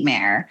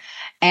nightmare.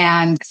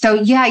 And so,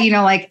 yeah,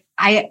 like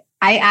I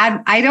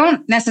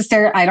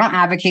don't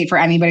advocate for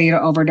anybody to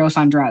overdose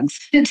on drugs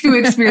to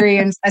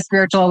experience a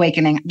spiritual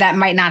awakening. That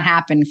might not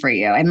happen for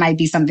you. It might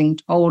be something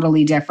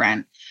totally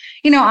different.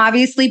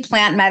 Obviously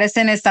plant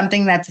medicine is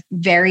something that's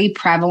very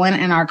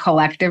prevalent in our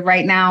collective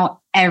right now.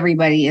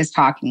 Everybody is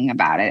talking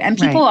about it and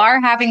people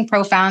are having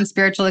profound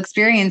spiritual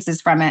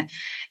experiences from it.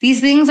 These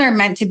things are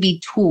meant to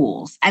be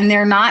tools and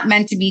they're not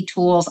meant to be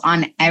tools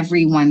on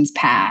everyone's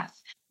path.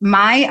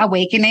 My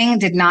awakening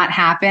did not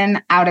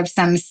happen out of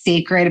some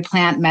sacred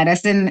plant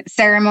medicine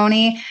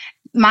ceremony.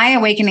 My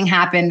awakening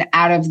happened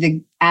out of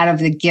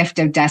the gift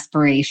of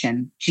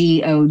desperation,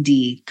 God,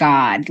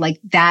 God. Like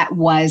that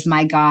was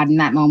my God in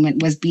that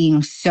moment, was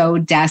being so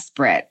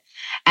desperate.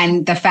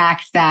 And the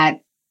fact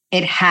that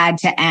it had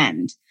to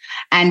end.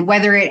 And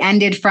whether it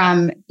ended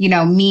from,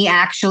 me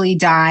actually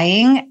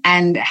dying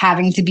and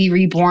having to be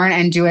reborn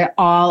and do it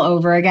all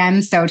over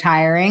again, so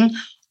tiring,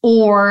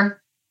 or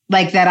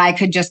like that I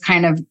could just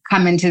kind of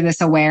come into this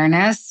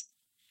awareness.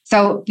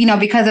 So,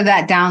 because of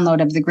that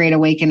download of the Great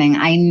Awakening,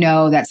 I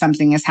know that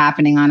something is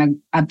happening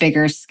on a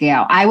bigger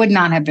scale. I would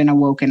not have been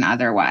awoken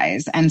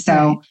otherwise. And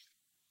so,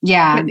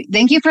 yeah,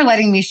 thank you for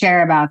letting me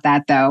share about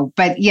that though.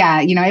 But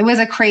yeah, it was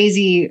a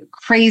crazy,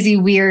 crazy,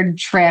 weird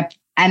trip.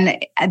 And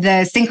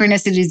the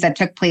synchronicities that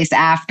took place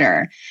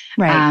after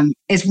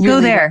is really—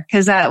 Go there,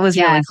 because that was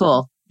really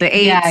cool. The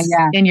 8s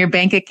in your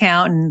bank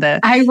account and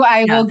the—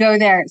 I will go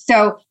there.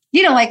 So,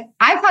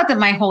 I thought that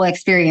my whole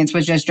experience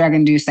was just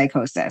drug-induced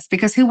psychosis,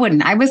 because who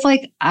wouldn't? I was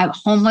like a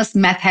homeless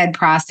meth head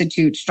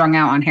prostitute strung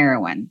out on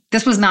heroin.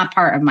 This was not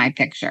part of my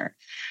picture.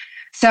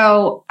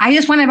 So I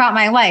just went about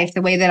my life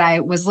the way that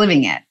I was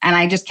living it. And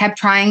I just kept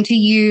trying to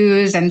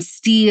use and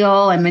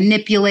steal and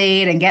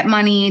manipulate and get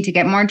money to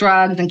get more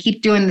drugs and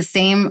keep doing the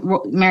same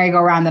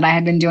merry-go-round that I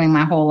had been doing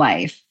my whole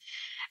life.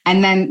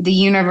 And then the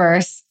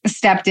universe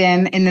stepped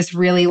in this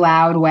really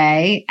loud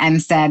way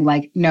and said,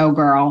 like, no,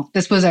 girl,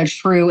 this was a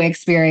true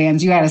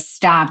experience. You got to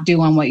stop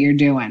doing what you're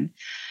doing.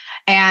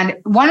 And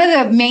one of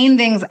the main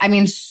things,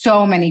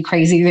 so many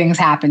crazy things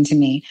happened to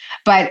me,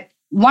 but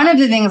one of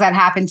the things that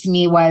happened to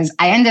me was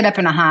I ended up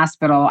in a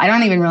hospital. I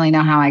don't even really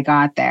know how I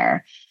got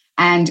there.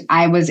 And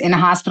I was in a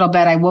hospital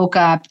bed. I woke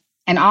up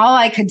and all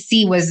I could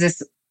see was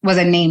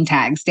a name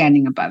tag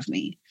standing above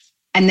me.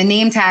 And the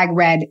name tag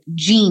read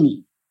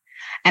Jeannie.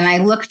 And I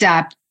looked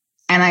up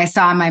and I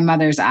saw my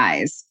mother's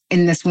eyes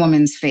in this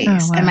woman's face.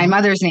 Oh, wow. And my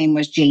mother's name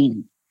was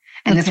Janie.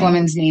 And this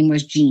woman's name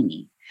was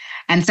Jeannie.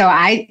 And so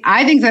I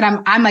think that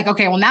I'm like,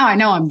 okay, well, now I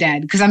know I'm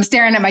dead because I'm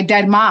staring at my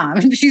dead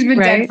mom. She's been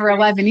dead for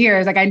 11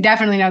 years. Like, I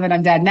definitely know that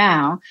I'm dead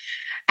now.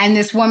 And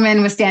this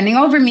woman was standing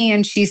over me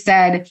and she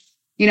said,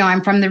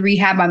 I'm from the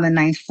rehab on the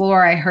 9th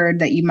floor. I heard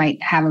that you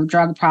might have a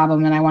drug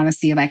problem and I want to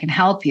see if I can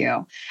help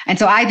you. And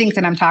so I think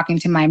that I'm talking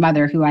to my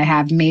mother, who I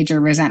have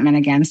major resentment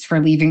against for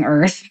leaving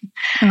Earth.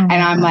 Oh, and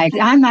I'm like,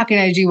 I'm not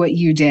going to do what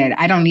you did.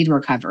 I don't need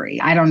recovery.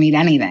 I don't need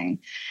anything.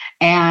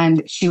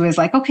 And she was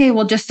like, okay,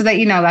 well, just so that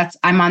you know,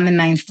 I'm on the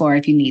 9th floor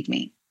if you need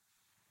me.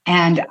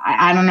 And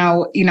I don't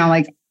know,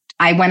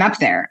 I went up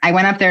there. I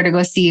went up there to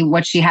go see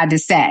what she had to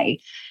say,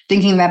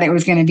 thinking that it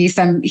was going to be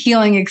some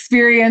healing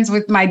experience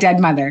with my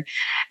dead mother.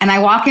 And I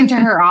walk into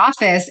her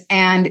office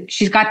and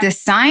she's got this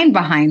sign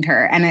behind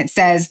her and it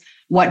says,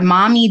 "What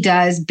mommy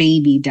does,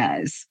 baby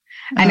does."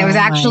 And it was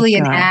actually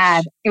an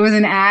ad. It was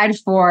an ad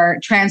for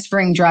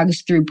transferring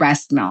drugs through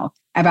breast milk,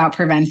 about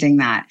preventing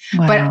that.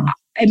 Wow. But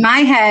in my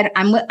head,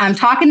 I'm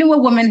talking to a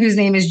woman whose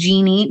name is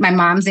Jeannie. My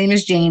mom's name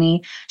is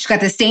Janie. She's got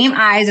the same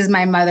eyes as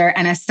my mother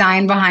and a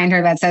sign behind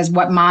her that says,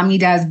 "What mommy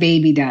does,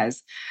 baby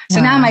does." So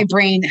now my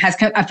brain has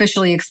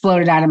officially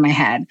exploded out of my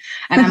head.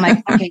 And I'm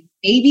like, okay,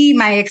 maybe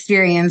my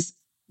experience,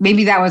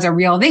 maybe that was a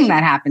real thing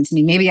that happened to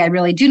me. Maybe I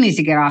really do need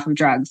to get off of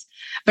drugs.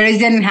 But it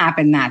didn't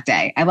happen that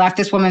day. I left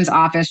this woman's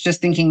office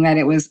just thinking that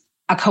it was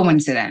a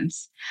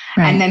coincidence.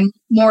 Right. And then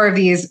more of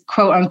these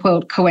quote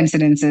unquote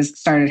coincidences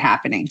started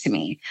happening to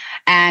me.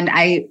 And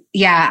I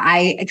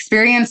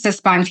experienced a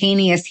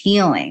spontaneous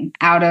healing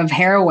out of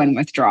heroin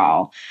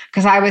withdrawal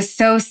because I was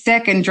so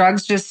sick and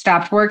drugs just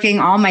stopped working.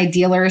 All my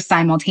dealers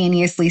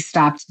simultaneously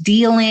stopped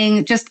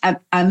dealing. Just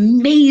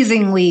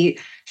amazingly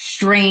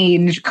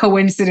strange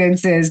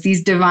coincidences,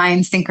 these divine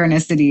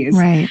synchronicities.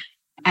 Right.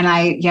 And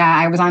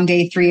I was on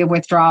day 3 of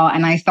withdrawal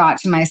and I thought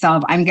to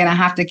myself, I'm going to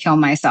have to kill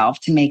myself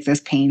to make this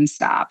pain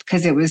stop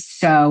because it was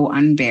so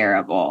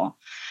unbearable.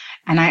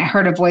 And I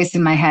heard a voice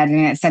in my head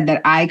and it said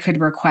that I could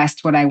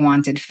request what I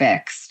wanted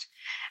fixed.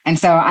 And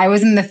so I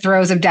was in the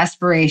throes of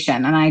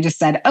desperation. And I just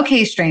said,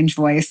 okay, strange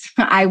voice,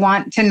 I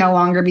want to no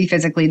longer be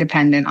physically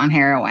dependent on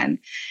heroin.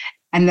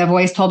 And the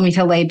voice told me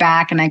to lay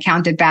back, and I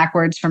counted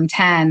backwards from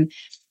 10.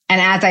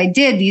 And as I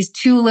did, these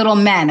two little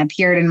men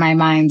appeared in my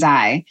mind's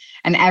eye.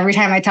 And every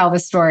time I tell the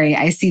story,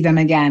 I see them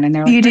again. And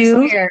they're like, you do?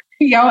 We're still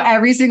here.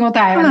 Every single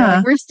time. And they're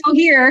like, we're still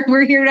here.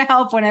 We're here to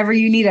help whenever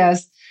you need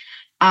us.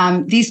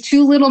 These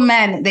two little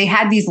men, they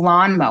had these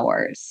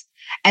lawnmowers.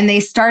 And they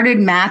started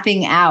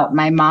mapping out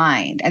my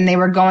mind, and they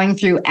were going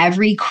through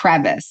every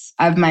crevice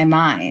of my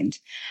mind.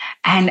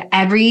 And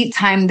every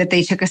time that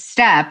they took a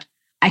step,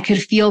 I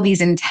could feel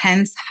these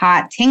intense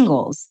hot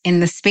tingles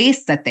in the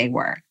space that they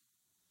were.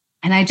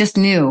 And I just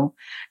knew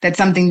that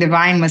something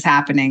divine was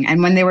happening.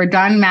 And when they were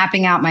done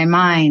mapping out my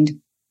mind,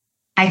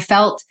 I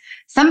felt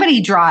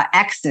somebody draw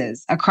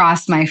X's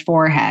across my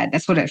forehead.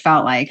 That's what it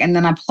felt like. And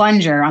then a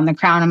plunger on the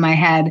crown of my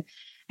head,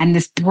 and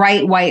this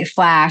bright white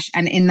flash.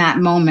 And in that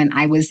moment,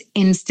 I was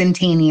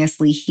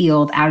instantaneously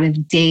healed out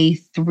of day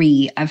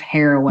 3 of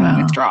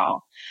heroin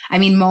withdrawal. I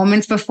mean,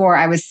 moments before,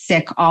 I was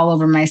sick all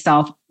over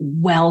myself,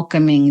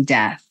 welcoming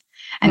death.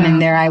 And then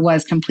there I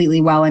was,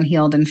 completely well and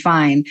healed and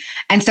fine.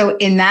 And so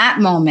in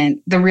that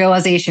moment, the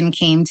realization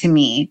came to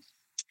me,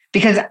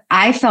 because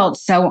I felt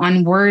so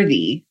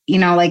unworthy.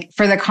 Like,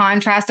 for the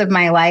contrast of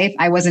my life,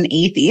 I was an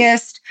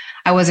atheist.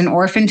 I was an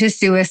orphan to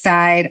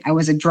suicide. I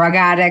was a drug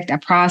addict, a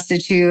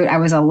prostitute. I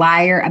was a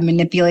liar, a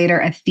manipulator,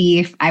 a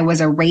thief. I was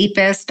a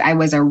rapist. I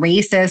was a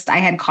racist. I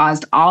had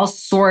caused all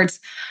sorts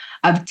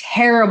of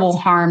terrible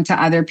harm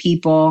to other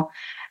people.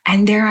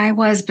 And there I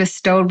was,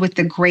 bestowed with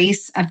the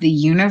grace of the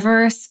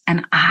universe,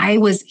 and I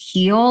was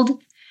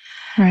healed.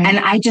 Right. And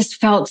I just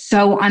felt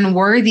so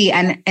unworthy.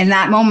 And in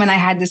that moment, I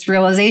had this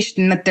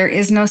realization that there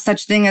is no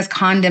such thing as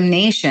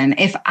condemnation.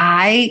 If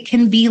I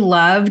can be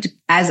loved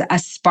as a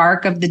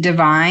spark of the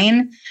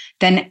divine,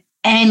 then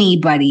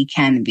anybody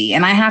can be.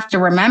 And I have to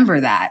remember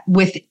that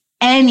with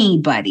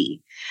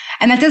anybody.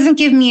 And that doesn't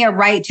give me a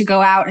right to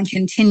go out and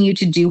continue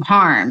to do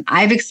harm.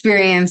 I've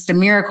experienced a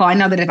miracle. I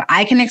know that if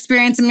I can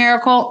experience a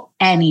miracle,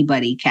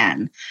 anybody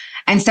can.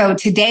 And so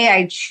today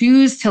I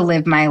choose to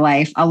live my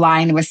life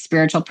aligned with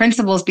spiritual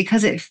principles,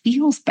 because it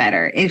feels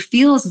better. It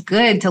feels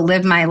good to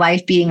live my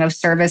life being of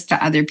service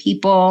to other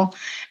people,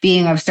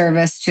 being of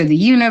service to the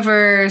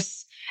universe,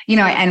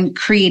 and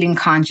creating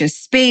conscious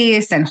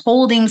space and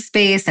holding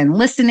space and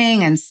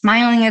listening and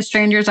smiling at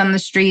strangers on the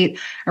street,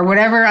 or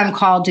whatever I'm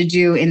called to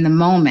do in the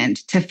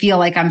moment, to feel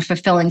like I'm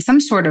fulfilling some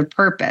sort of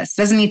purpose.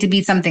 Doesn't need to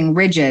be something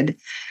rigid,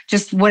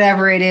 just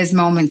whatever it is,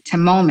 moment to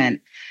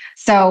moment.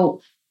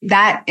 So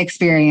that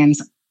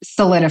experience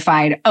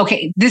solidified,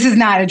 okay, this is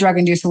not a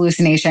drug-induced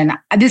hallucination.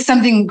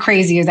 Something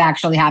crazy is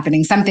actually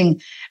happening.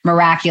 Something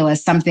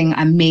miraculous, something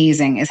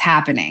amazing is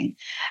happening.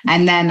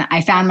 And then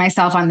I found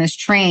myself on this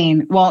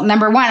train. Well,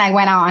 number one, I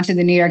went out onto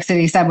the New York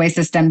City subway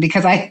system,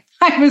 because I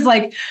was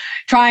like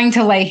trying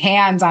to lay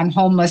hands on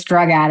homeless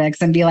drug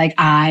addicts and be like,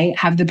 I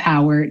have the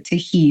power to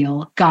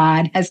heal.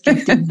 God has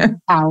gifted me the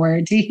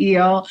power to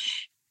heal.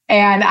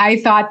 And I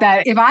thought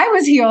that if I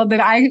was healed, then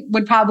I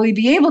would probably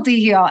be able to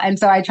heal. And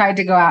so I tried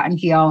to go out and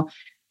heal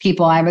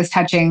people. I was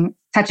touching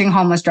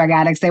homeless drug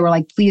addicts. They were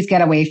like, please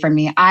get away from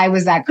me. I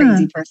was that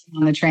crazy person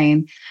on the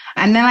train.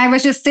 And then I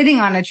was just sitting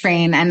on a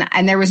train,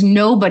 and there was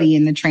nobody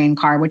in the train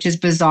car, which is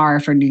bizarre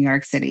for New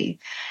York City.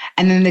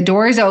 And then the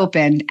doors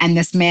opened and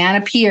this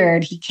man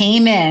appeared. He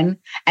came in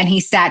and he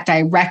sat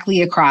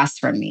directly across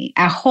from me.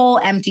 A whole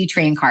empty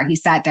train car. He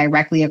sat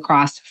directly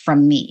across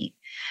from me.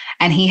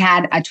 And he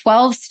had a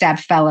 12-step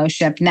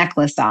fellowship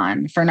necklace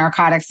on for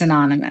Narcotics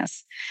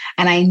Anonymous.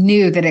 And I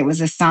knew that it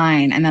was a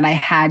sign, and that I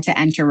had to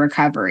enter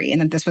recovery, and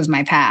that this was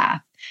my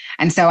path.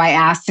 And so I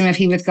asked him if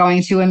he was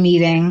going to a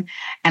meeting,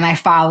 and I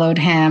followed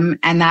him.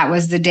 And that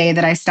was the day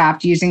that I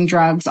stopped using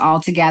drugs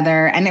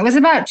altogether. And it was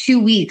about 2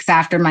 weeks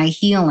after my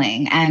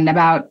healing, and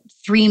about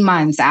 3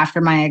 months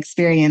after my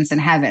experience in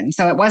heaven.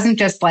 So it wasn't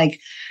just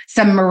like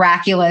some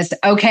miraculous,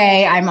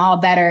 okay, I'm all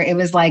better. It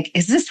was like,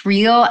 is this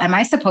real? Am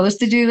I supposed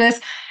to do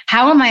this?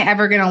 How am I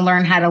ever going to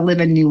learn how to live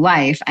a new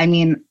life? I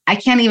mean, I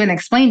can't even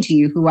explain to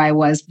you who I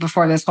was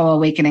before this whole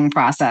awakening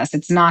process.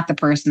 It's not the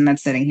person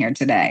that's sitting here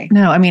today.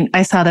 No, I mean,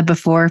 I saw the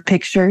before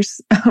pictures,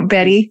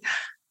 Betty.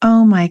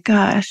 Oh my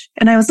gosh.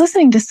 And I was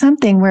listening to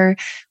something where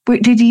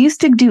did you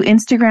used to do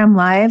Instagram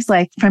lives,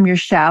 like from your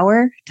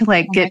shower to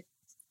like get...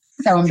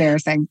 So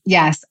embarrassing.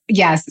 Yes.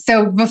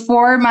 So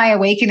before my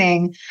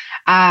awakening,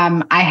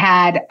 I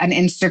had an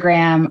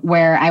Instagram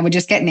where I would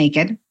just get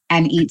naked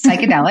and eat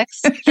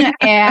psychedelics.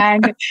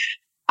 And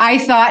I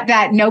thought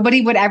that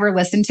nobody would ever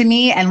listen to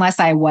me unless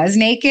I was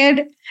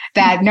naked,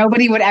 that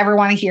nobody would ever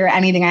want to hear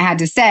anything I had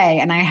to say.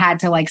 And I had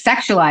to like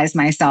sexualize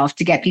myself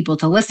to get people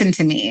to listen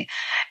to me.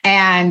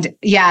 And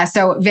yeah,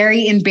 so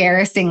very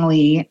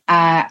embarrassingly,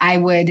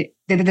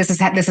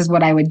 this is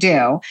what I would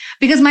do,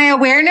 because my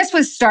awareness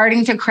was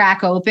starting to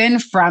crack open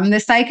from the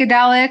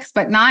psychedelics,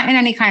 but not in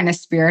any kind of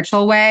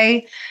spiritual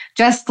way.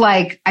 Just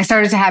like I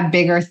started to have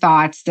bigger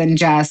thoughts than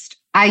just,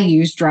 I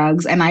use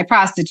drugs and I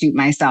prostitute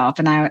myself.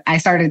 And I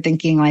started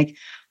thinking like,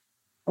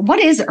 what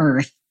is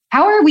Earth?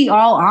 How are we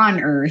all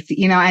on Earth?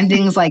 And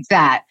things like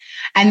that.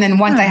 And then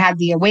once I had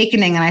the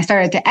awakening and I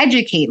started to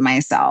educate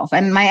myself,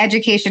 and my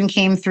education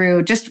came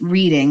through just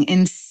reading,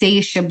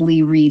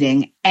 insatiably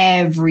reading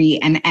every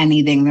and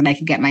anything that I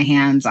could get my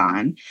hands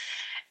on.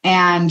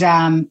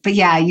 And, but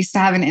yeah, I used to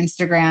have an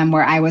Instagram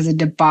where I was a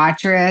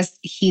debaucherous,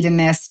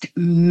 hedonist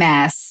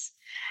mess.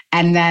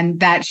 And then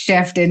that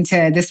shift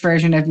into this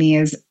version of me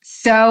is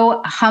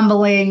so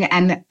humbling,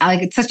 and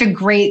like it's such a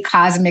great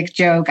cosmic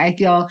joke. I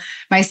feel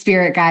my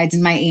spirit guides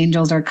and my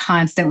angels are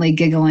constantly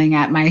giggling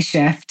at my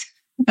shift.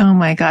 Oh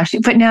my gosh.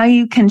 But now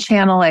you can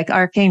channel like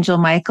Archangel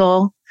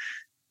Michael,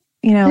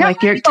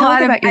 like you're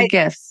talking about your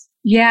gifts.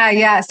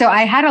 Yeah. So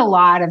I had a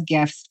lot of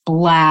gifts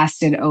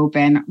blasted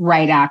open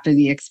right after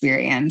the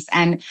experience.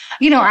 And,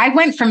 I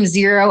went from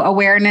 0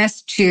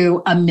 awareness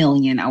to 1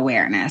 million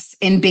awareness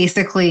in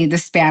basically the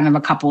span of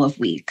a couple of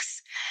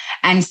weeks.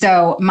 And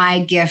so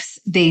my gifts,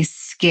 they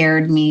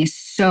scared me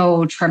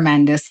so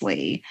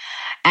tremendously.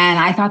 And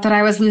I thought that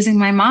I was losing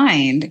my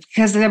mind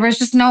because there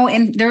was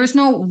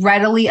no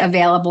readily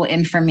available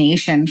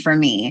information for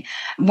me.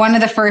 One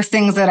of the first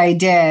things that I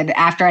did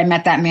after I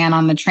met that man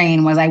on the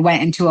train was I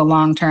went into a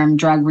long-term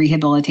drug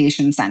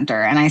rehabilitation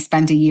center, and I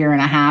spent 1.5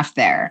 years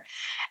there.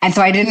 And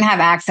so I didn't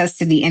have access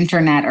to the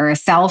internet or a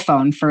cell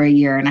phone for 1.5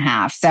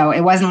 years. So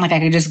it wasn't like I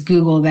could just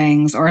Google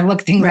things or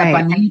look things up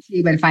on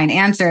YouTube and find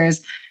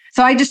answers.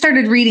 So I just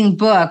started reading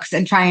books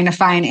and trying to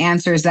find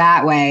answers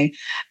that way.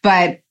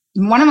 But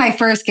one of my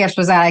first gifts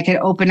was that I could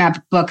open up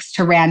books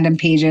to random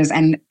pages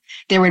and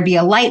there would be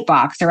a light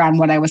box around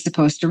what I was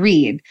supposed to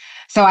read.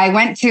 So I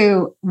went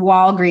to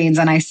Walgreens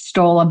and I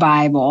stole a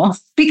Bible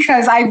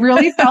because I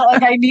really felt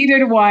like I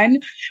needed one,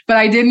 but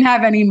I didn't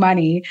have any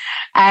money.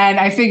 And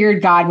I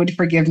figured God would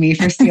forgive me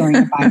for stealing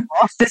a Bible.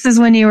 This is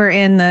when you were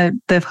in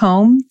the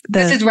home?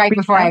 This is right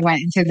before I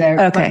went into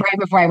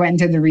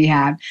the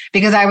rehab,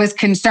 because I was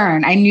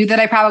concerned. I knew that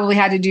I probably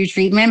had to do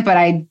treatment, but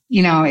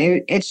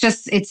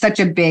it's such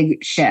a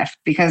big shift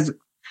because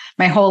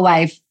my whole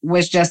life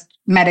was just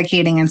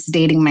medicating and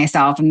sedating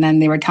myself. And then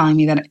they were telling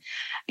me that,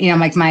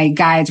 like my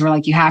guides were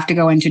like, you have to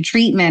go into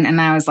treatment.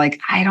 And I was like,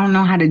 I don't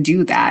know how to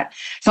do that.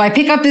 So I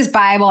pick up this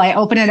Bible, I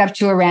open it up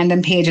to a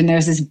random page, and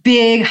there's this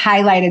big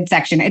highlighted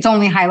section. It's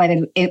only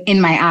highlighted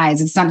in my eyes.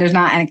 There's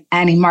not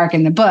any mark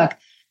in the book,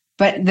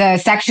 but the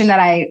section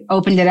that I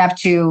opened it up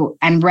to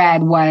and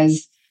read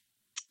was,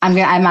 I'm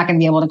not going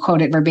to be able to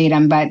quote it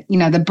verbatim, but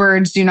the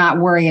birds do not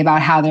worry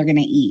about how they're going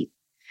to eat.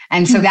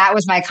 And so that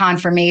was my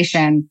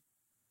confirmation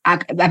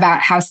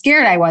about how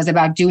scared I was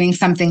about doing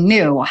something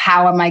new.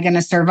 How am I going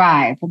to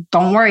survive? Well,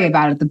 don't worry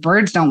about it. The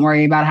birds don't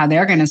worry about how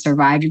they're going to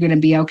survive. You're going to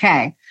be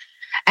okay.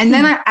 And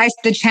then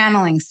the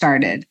channeling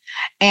started,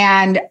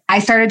 and I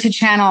started to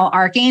channel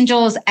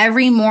archangels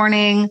every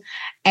morning.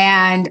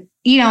 And,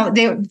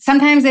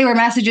 sometimes they were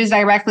messages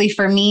directly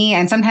for me,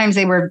 and sometimes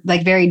they were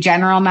like very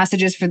general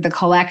messages for the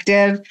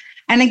collective.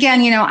 And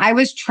again, I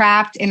was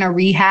trapped in a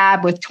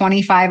rehab with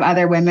 25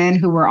 other women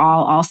who were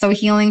all also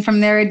healing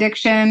from their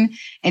addiction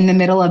in the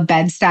middle of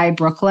Bed-Stuy,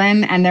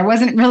 Brooklyn. And there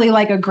wasn't really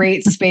like a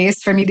great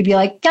space for me to be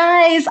like,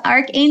 guys,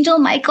 Archangel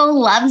Michael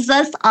loves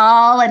us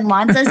all and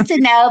wants us to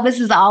know this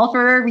is all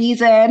for a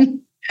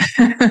reason.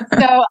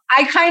 So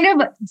I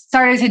kind of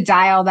started to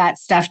dial that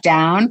stuff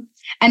down.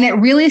 And it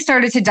really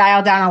started to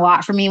dial down a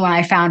lot for me when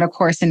I found A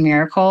Course in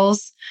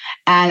Miracles.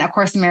 And A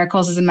Course in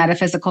Miracles is a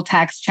metaphysical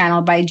text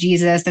channeled by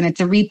Jesus, and it's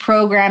a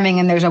reprogramming,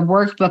 and there's a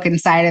workbook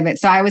inside of it.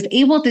 So I was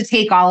able to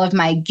take all of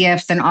my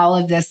gifts and all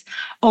of this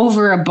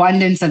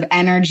overabundance of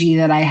energy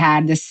that I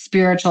had, this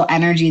spiritual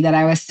energy that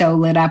I was so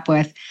lit up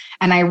with,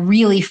 and I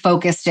really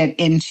focused it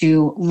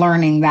into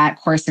learning that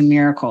Course in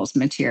Miracles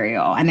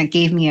material. And it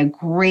gave me a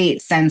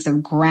great sense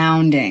of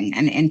grounding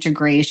and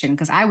integration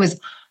because I was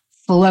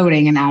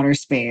floating in outer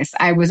space.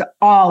 I was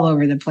all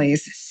over the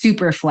place,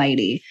 super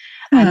flighty.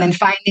 And then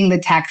finding the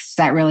texts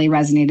that really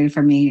resonated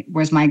for me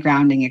was my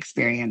grounding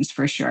experience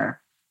for sure.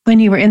 When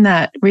you were in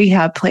that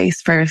rehab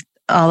place for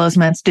all those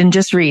months and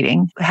just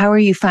reading, how are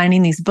you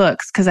finding these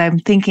books? Because I'm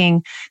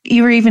thinking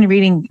you were even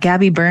reading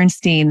Gabby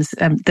Bernstein's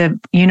The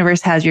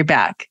Universe Has Your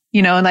Back,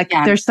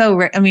 they're so,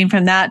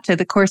 from that to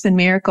the Course in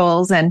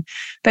Miracles.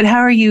 But how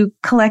are you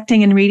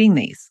collecting and reading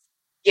these?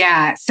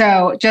 Yeah.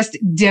 So just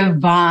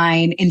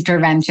divine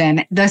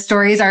intervention. The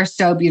stories are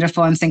so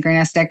beautiful and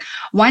synchronistic.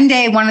 One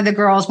day, one of the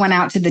girls went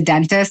out to the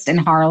dentist in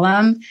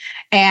Harlem,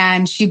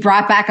 and she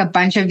brought back a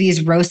bunch of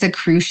these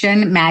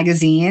Rosicrucian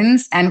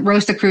magazines. And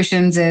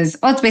Rosicrucians it's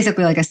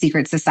basically like a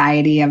secret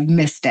society of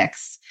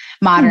mystics,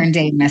 modern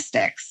day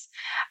mystics.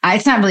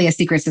 It's not really a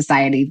secret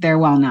society. They're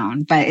well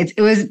known, but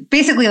it was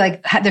basically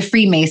like the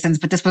Freemasons,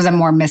 but this was a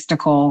more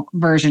mystical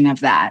version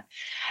of that.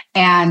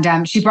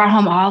 And she brought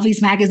home all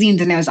these magazines,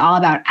 and it was all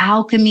about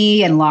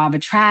alchemy and law of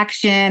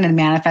attraction and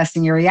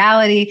manifesting your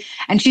reality.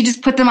 And she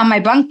just put them on my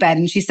bunk bed,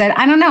 and she said,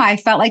 I don't know, I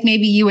felt like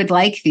maybe you would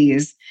like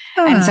these.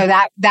 And so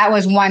that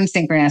was one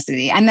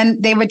synchronicity. And then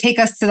they would take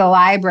us to the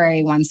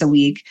library once a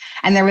week.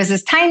 And there was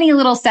this tiny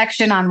little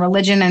section on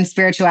religion and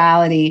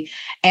spirituality.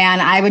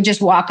 And I would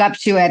just walk up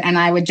to it and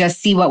I would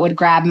just see what would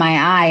grab my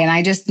eye. And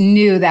I just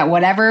knew that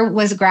whatever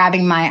was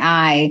grabbing my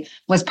eye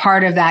was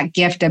part of that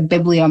gift of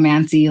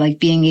bibliomancy, like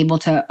being able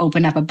to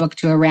open up a book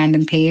to a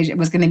random page. It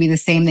was going to be the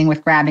same thing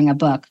with grabbing a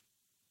book.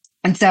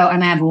 And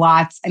I had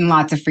lots and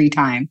lots of free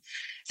time.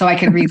 So I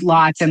could read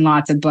lots and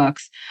lots of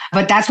books.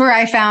 But that's where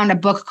I found a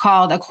book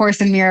called A Course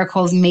in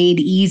Miracles Made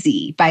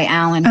Easy by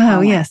Alan Cohen.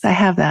 Oh, yes, I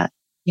have that.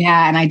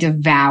 Yeah, and I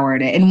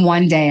devoured it. In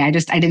one day, I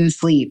didn't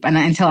sleep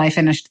until I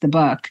finished the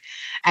book.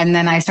 And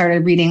then I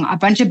started reading a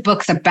bunch of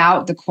books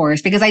about the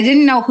Course because I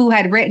didn't know who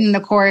had written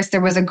the Course.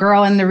 There was a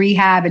girl in the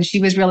rehab and she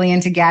was really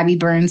into Gabby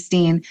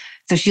Bernstein.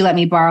 So she let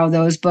me borrow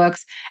those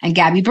books. And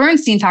Gabby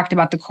Bernstein talked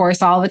about the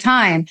Course all the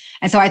time.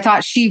 And so I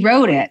thought she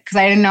wrote it because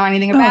I didn't know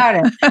anything about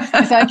it.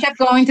 And so I kept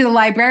going to the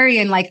library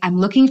and like, I'm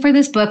looking for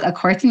this book, A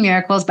Course in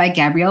Miracles by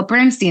Gabrielle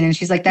Bernstein. And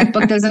she's like, that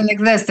book doesn't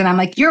exist. And I'm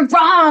like, you're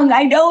wrong.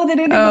 I know that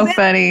it exists. Oh,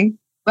 funny.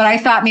 But I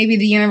thought maybe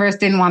the universe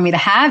didn't want me to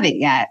have it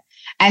yet.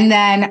 And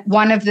then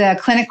one of the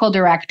clinical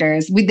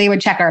directors, they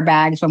would check our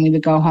bags when we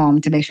would go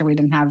home to make sure we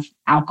didn't have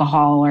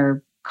alcohol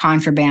or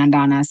contraband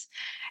on us.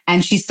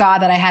 And she saw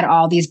that I had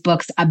all these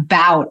books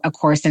about A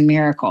Course in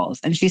Miracles.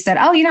 And she said,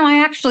 oh,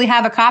 I actually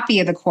have a copy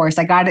of the Course.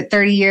 I got it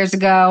 30 years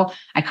ago.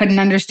 I couldn't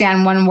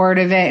understand one word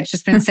of it. It's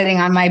just been sitting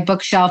on my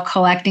bookshelf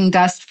collecting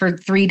dust for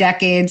 3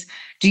 decades.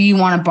 Do you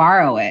want to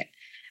borrow it?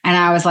 And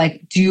I was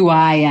like, do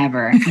I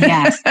ever?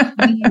 Yes,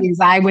 please.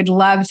 I would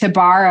love to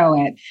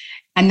borrow it.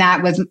 And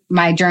that was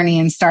my journey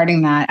in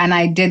starting that. And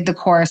I did the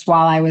Course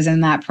while I was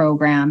in that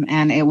program.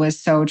 And it was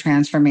so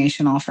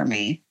transformational for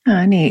me.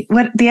 Oh, neat.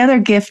 What the other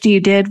gift you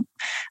did?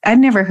 I'd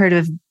never heard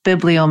of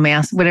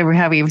bibliomancy,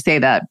 however you say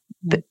that.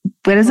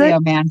 What is it?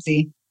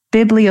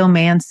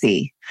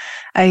 Bibliomancy.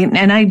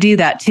 I do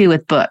that too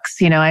with books.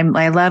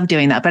 I love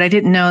doing that, but I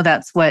didn't know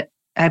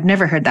I've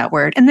never heard that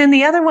word. And then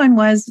the other one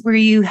was where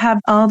you have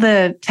all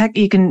the tech,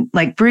 you can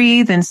like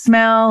breathe and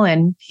smell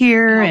and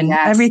hear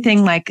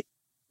everything like,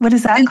 what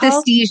is that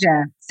called?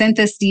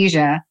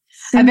 Synesthesia.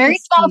 A very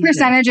small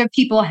percentage of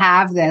people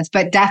have this,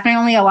 but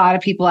definitely a lot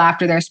of people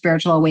after their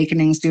spiritual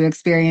awakenings do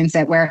experience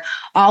it where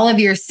all of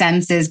your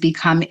senses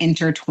become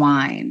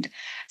intertwined.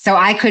 So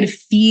I could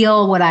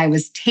feel what I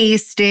was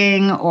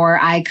tasting, or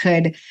I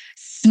could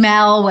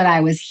smell what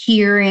I was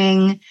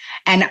hearing,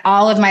 and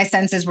all of my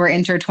senses were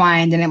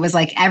intertwined. And it was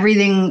like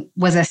everything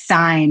was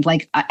assigned,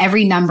 like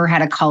every number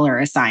had a color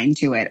assigned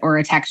to it or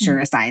a texture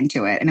assigned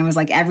to it. And it was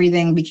like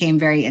everything became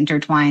very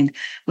intertwined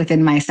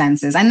within my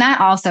senses. And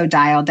that also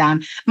dialed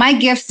down. My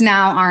gifts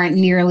now aren't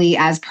nearly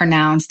as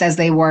pronounced as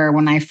they were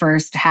when I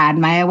first had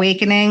my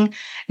awakening.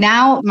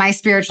 Now my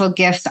spiritual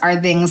gifts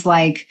are things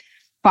like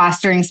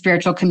fostering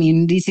spiritual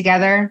community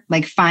together,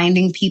 like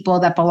finding people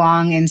that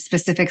belong in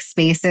specific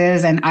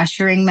spaces and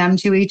ushering them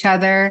to each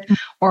other,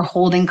 or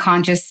holding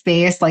conscious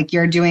space like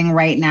you're doing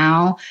right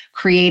now,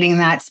 creating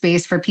that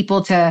space for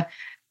people to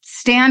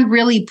stand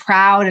really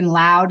proud and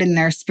loud in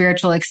their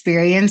spiritual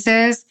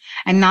experiences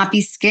and not be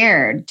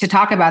scared to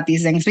talk about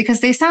these things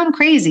because they sound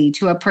crazy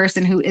to a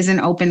person who isn't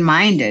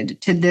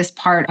open-minded to this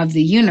part of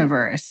the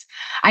universe.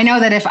 I know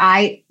that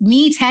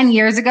 10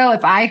 years ago,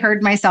 if I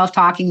heard myself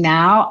talking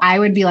now, I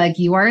would be like,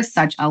 you are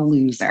such a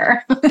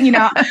loser,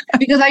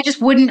 because I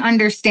just wouldn't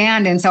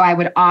understand. And so I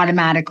would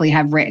automatically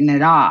have written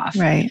it off.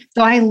 Right.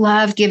 So I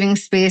love giving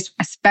space,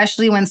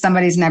 especially when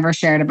somebody's never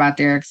shared about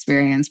their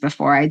experience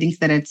before. I think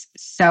that it's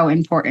so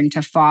important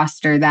to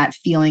foster that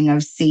feeling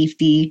of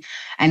safety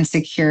and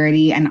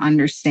security and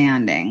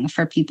understanding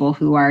for people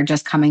who are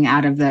just coming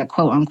out of the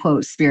quote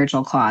unquote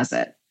spiritual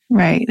closet.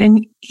 Right.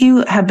 And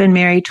you have been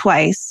married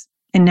twice.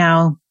 And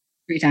now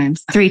 3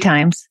 times. 3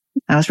 times.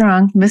 I was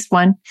wrong. Missed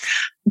one.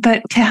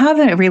 But to have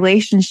a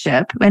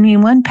relationship,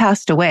 one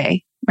passed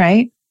away,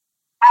 right?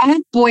 I had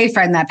a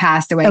boyfriend that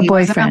passed away. A He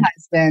boyfriend. wasn't a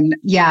husband.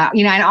 Yeah.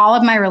 And all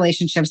of my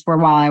relationships were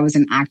while I was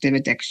in active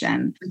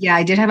addiction. Yeah,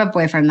 I did have a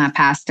boyfriend that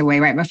passed away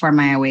right before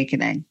my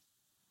awakening.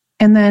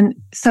 And then,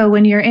 so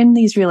when you're in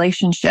these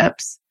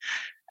relationships,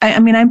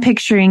 I'm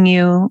picturing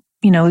you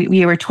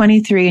were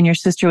 23 and your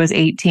sister was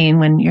 18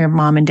 when your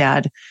mom and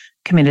dad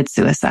committed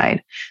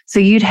suicide. So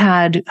you'd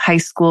had high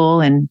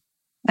school, and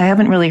I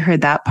haven't really heard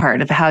that part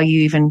of how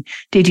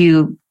did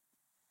you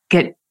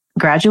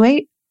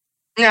graduate?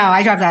 No,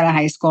 I dropped out of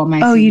high school.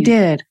 You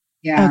did?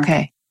 Yeah.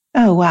 Okay.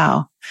 Oh,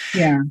 wow.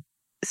 Yeah.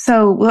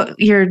 So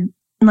you're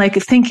like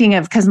thinking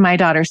of, because my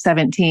daughter's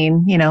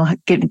 17,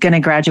 going to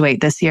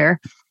graduate this year,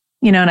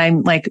 and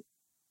I'm like,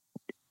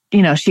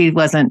 she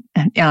wasn't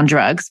on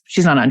drugs.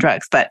 She's not on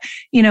drugs. But,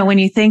 when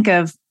you think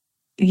of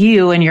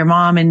you and your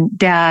mom and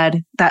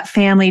dad, that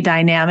family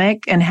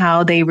dynamic and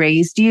how they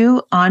raised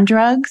you on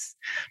drugs,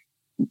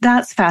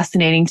 that's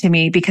fascinating to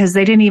me because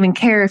they didn't even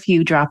care if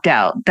you dropped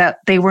out, that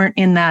they weren't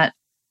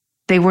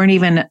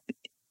even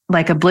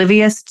like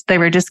oblivious. They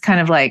were just kind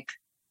of like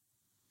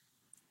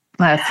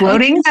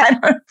floating.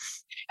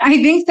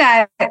 I think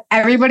that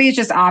everybody is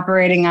just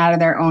operating out of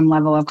their own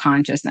level of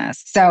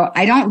consciousness. So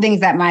I don't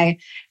think that my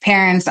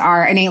parents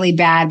are innately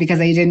bad because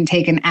they didn't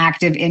take an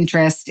active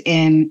interest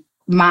in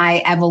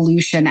my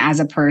evolution as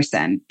a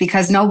person,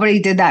 because nobody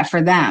did that for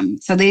them.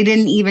 So they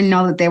didn't even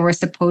know that they were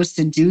supposed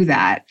to do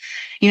that.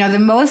 You know, the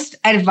most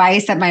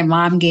advice that my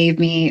mom gave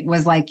me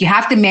was like, you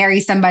have to marry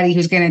somebody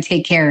who's going to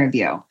take care of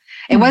you.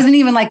 It wasn't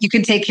even like you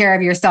could take care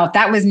of yourself.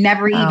 That was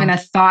never even a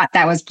thought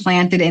that was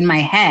planted in my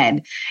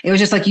head. It was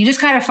just like, you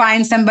just got to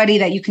find somebody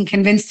that you can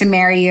convince to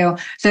marry you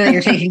so that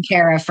you're taken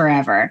care of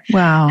forever.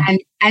 Wow.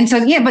 And so,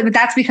 yeah, but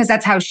that's because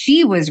that's how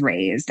she was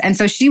raised. And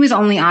so she was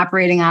only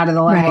operating out of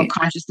the level of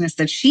consciousness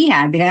that she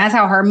had, because that's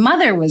how her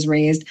mother was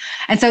raised.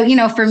 And so, you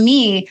know, for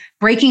me,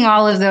 breaking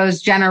all of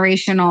those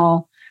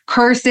generational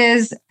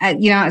curses,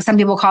 you know, some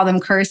people call them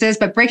curses,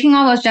 but breaking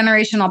all those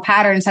generational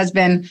patterns has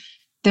been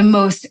the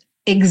most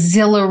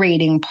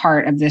exhilarating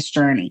part of this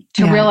journey,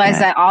 to realize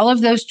that all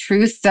of those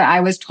truths that I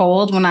was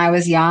told when I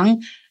was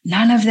young,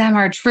 none of them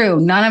are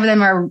true. None of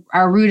them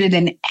are rooted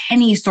in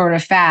any sort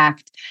of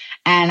fact.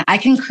 And I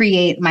can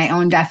create my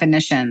own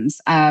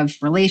definitions of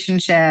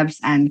relationships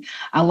and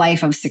a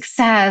life of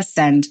success.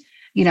 And,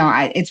 you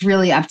know, it's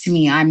really up to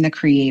me. I'm the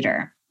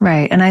creator.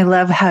 Right. And I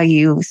love how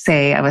you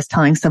say, I was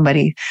telling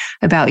somebody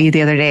about you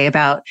the other day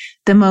about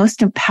the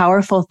most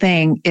powerful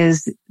thing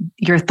is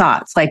your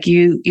thoughts. Like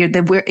you're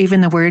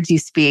even the words you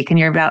speak, and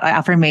you're about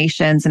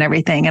affirmations and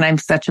everything. And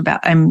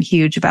I'm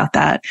huge about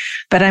that.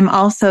 But I'm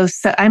also,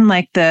 I'm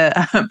like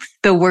the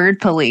word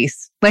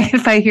police. Like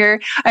if I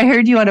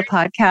heard you on a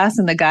podcast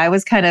and the guy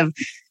was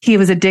he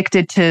was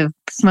addicted to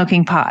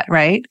smoking pot,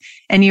 right?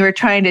 And you were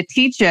trying to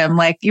teach him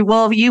like, you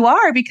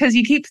are, because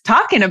you keep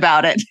talking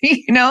about it,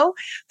 you know?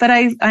 But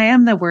I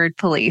am the word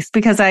police,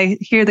 because I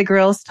hear the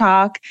girls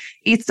talk.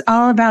 It's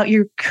all about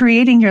you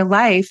creating your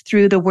life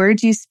through the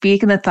words you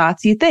speak and the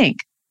thoughts you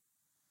think.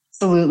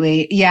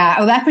 Absolutely. Yeah.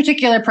 Oh, that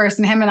particular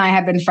person, him and I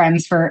have been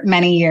friends for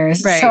many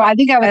years. Right. So I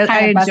think I was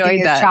kind of busting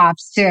his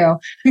chops too.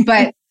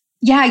 But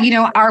yeah, you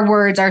know, our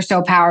words are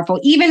so powerful.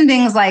 Even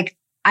things like,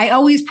 I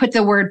always put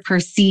the word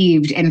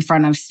perceived in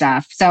front of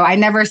stuff. So I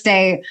never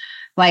say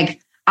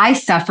like, I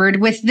suffered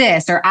with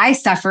this, or I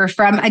suffer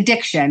from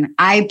addiction.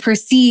 I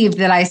perceive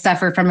that I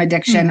suffer from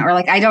addiction, or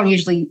like, I don't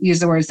usually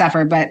use the word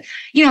suffer, but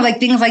you know, like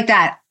things like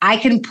that. I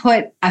can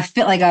put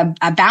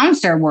a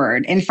bouncer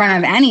word in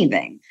front of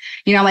anything,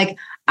 you know, like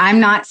I'm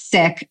not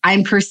sick.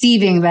 I'm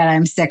perceiving that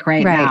I'm sick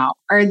right now,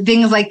 or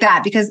things like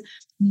that, because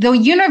the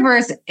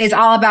universe is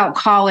all about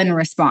call and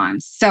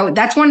response. So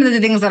that's one of the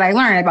things that I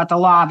learned about the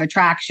law of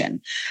attraction.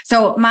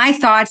 So my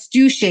thoughts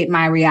do shape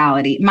my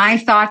reality. My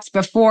thoughts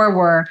before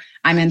were,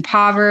 I'm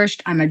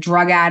impoverished, I'm a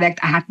drug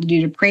addict, I have to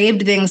do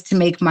depraved things to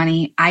make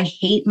money, I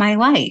hate my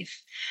life.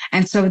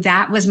 And so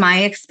that was my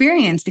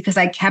experience, because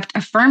I kept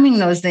affirming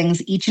those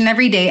things each and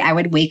every day. I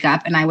would wake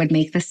up and I would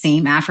make the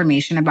same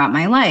affirmation about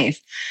my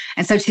life.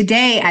 And so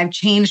today I've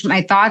changed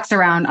my thoughts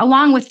around,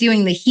 along with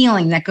doing the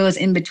healing that goes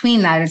in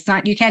between that. It's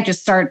not, you can't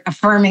just start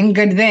affirming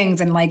good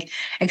things and like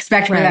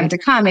expect for them to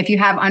come. If you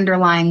have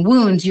underlying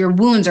wounds, your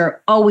wounds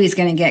are always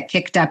going to get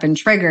kicked up and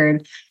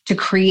triggered to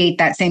create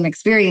that same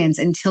experience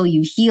until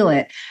you heal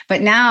it.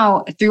 But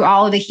now, through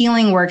all of the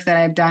healing work that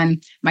I've done,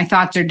 my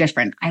thoughts are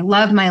different. I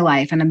love my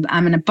life, and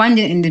I'm an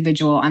abundant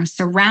individual. I'm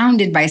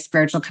surrounded by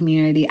spiritual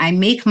community. I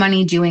make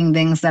money doing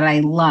things that I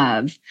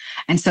love.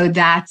 And so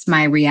that's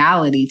my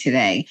reality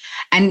today.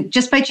 And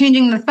just by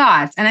changing the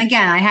thoughts, and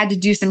again, I had to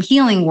do some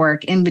healing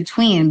work in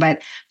between,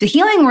 but the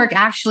healing work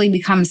actually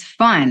becomes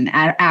fun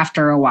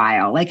after a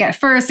while. Like at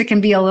first, it can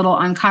be a little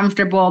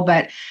uncomfortable,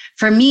 but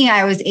for me,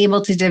 I was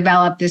able to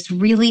develop this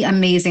really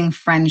amazing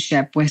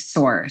friendship with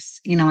Source,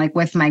 you know, like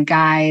with my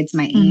guides,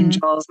 my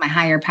angels, my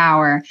higher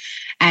power.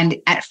 And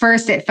at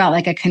first it felt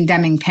like a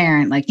condemning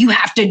parent, like you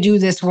have to do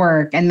this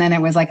work. And then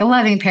it was like a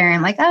loving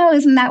parent, like, oh,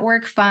 isn't that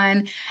work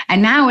fun?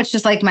 And now it's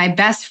just like my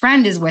best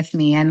friend is with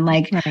me and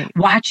like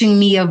watching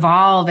me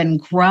evolve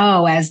and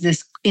grow as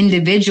this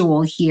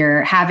individual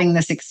here, having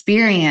this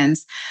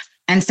experience.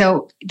 And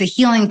so the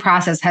healing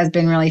process has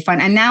been really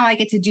fun. And now I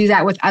get to do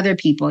that with other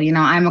people. You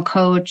know, I'm a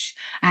coach.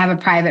 I have a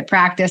private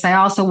practice. I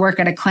also work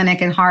at a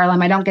clinic in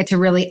Harlem. I don't get to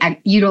really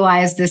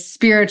utilize this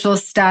spiritual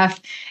stuff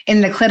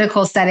in the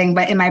clinical setting,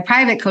 but in my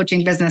private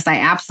coaching business, I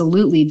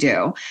absolutely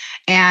do.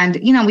 And,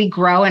 you know, we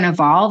grow and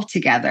evolve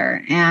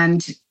together.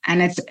 And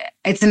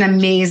it's an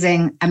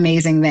amazing,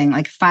 amazing thing.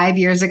 Like 5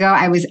 years ago,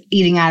 I was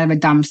eating out of a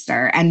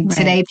dumpster, and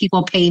today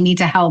people pay me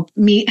to help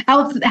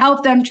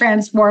help them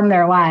transform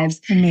their lives.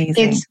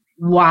 Amazing. It's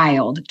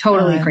wild,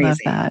 totally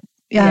crazy. Love that.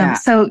 Yeah.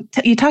 So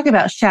you talk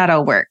about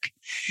shadow work,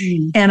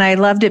 and I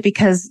loved it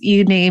because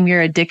you name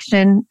your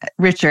addiction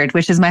Richard,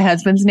 which is my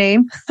husband's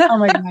name. Oh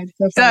my God.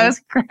 So I was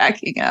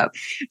cracking up.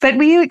 But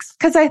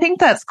because I think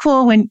that's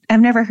cool when I've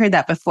never heard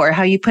that before,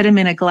 how you put him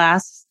in a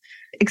glass.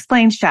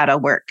 Explain shadow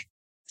work.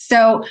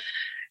 So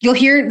you'll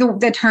hear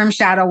the term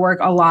shadow work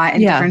a lot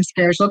in different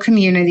spiritual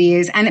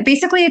communities. And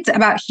it's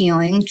about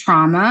healing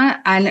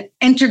trauma and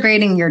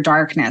integrating your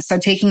darkness. So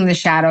taking the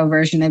shadow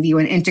version of you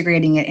and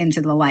integrating it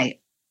into the light.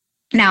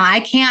 Now, I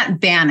can't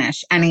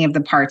banish any of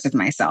the parts of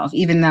myself,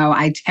 even though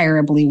I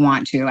terribly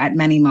want to at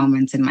many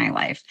moments in my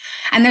life.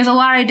 And there's a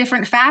lot of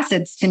different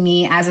facets to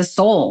me as a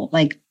soul,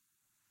 like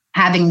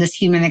having this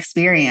human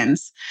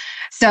experience.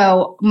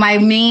 So my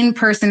main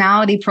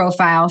personality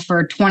profile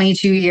for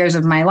 22 years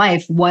of my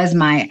life was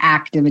my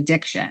active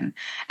addiction.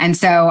 And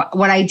so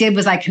what I did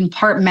was I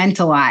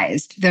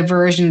compartmentalized the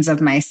versions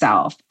of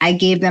myself. I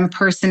gave them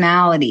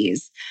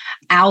personalities,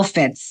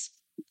 outfits,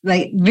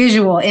 like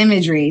visual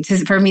imagery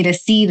for me to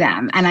see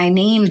them. And I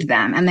named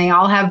them, and they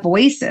all have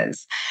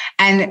voices.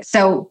 And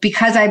so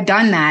because I've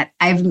done that,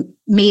 I've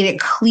made it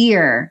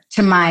clear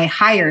to my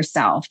higher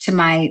self, to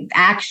my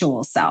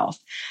actual self,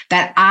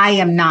 that I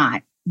am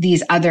not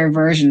these other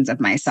versions of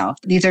myself.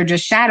 These are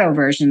just shadow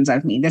versions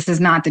of me. This is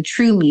not the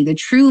true me. The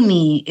true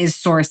me is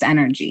source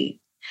energy.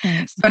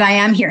 But I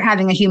am here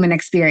having a human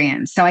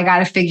experience. So I got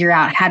to figure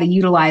out how to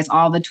utilize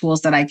all the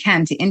tools that I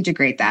can to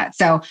integrate that.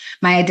 So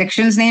my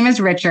addiction's name is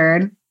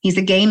Richard. He's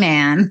a gay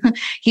man.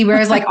 He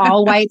wears like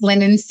all white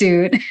linen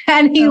suit,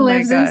 and he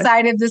lives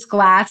inside of this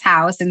glass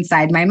house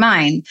inside my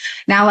mind.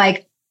 Now,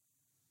 like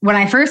when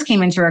I first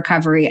came into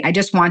recovery, I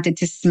just wanted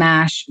to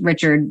smash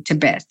Richard to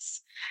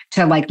bits,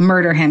 to like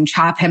murder him,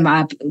 chop him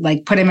up,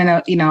 like put him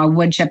in a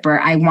wood chipper.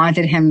 I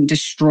wanted him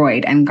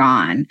destroyed and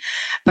gone.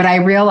 But I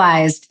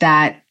realized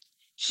that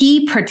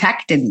he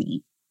protected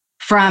me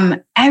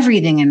from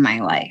everything in my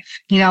life.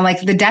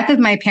 Like the death of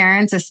my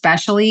parents,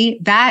 especially,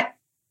 that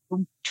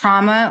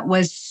trauma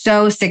was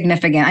so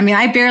significant. I mean,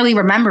 I barely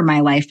remember my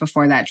life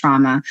before that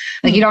trauma.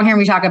 Like you don't hear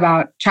me talk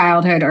about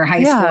childhood or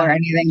high school or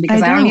anything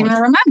because I don't even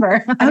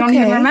remember. I don't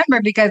even remember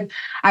because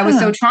I was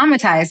so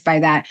traumatized by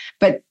that.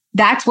 But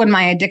that's when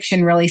my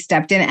addiction really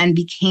stepped in and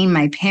became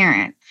my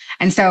parent.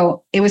 And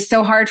so it was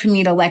so hard for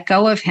me to let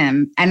go of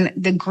him. And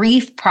the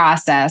grief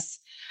process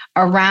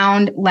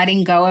around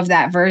letting go of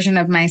that version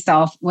of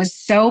myself was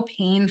so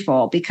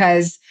painful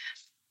because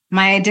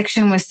my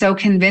addiction was so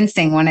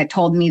convincing when it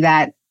told me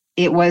that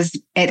it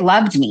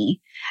loved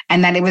me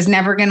and that it was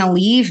never going to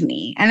leave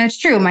me. And it's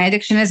true. My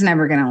addiction is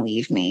never going to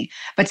leave me.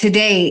 But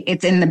today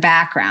it's in the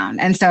background.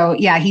 And so,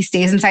 yeah, he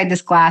stays inside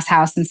this glass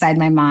house inside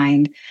my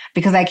mind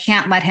because I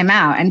can't let him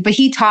out. But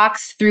he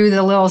talks through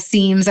the little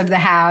seams of the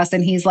house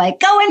and he's like,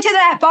 go into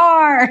that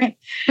bar.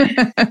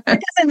 It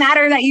doesn't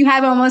matter that you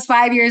have almost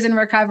 5 years in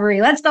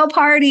recovery. Let's go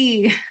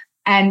party.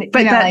 But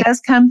that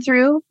does come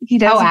through. He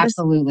does. Oh,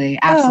 absolutely.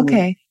 Absolutely. Oh,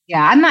 okay.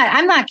 Yeah, I'm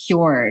not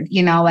cured,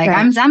 right.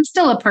 I'm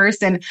still a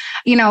person,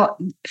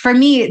 for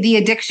me, the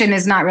addiction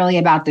is not really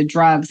about the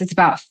drugs. It's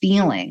about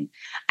feeling.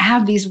 I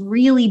have these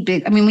really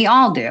big, we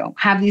all do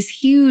have these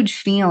huge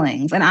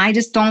feelings and I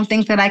just don't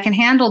think that I can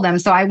handle them.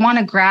 So I want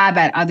to grab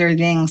at other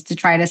things to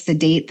try to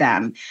sedate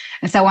them.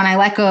 And so when I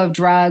let go of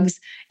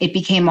drugs, it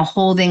became a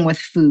holding with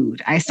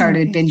food. I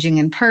started binging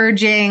and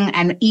purging,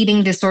 and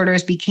eating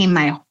disorders became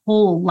my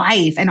whole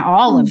life and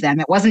all of them.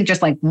 It wasn't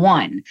just like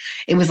one.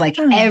 It was like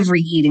every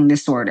eating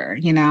disorder,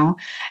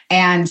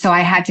 And so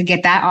I had to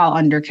get that all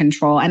under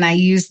control. And I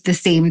used the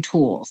same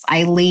tools.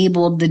 I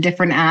labeled the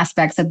different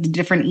aspects of the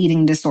different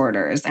eating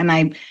disorders. And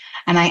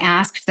I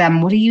asked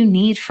them, what do you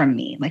need from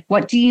me? Like,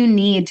 what do you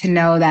need to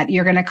know that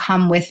you're going to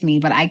come with me,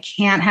 but I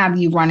can't have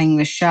you running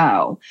the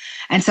show?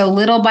 And so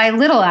little by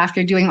little,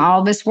 after doing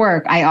all this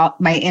work,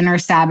 my inner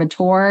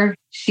saboteur,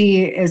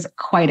 she is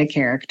quite a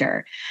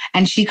character.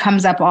 And she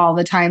comes up all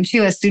the time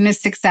too. As soon as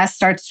success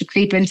starts to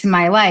creep into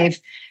my life,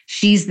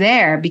 she's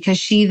there because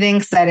she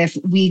thinks that if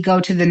we go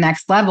to the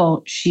next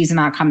level, she's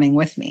not coming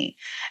with me.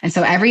 And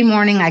so every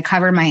morning I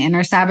cover my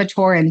inner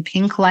saboteur in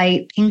pink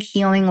light, pink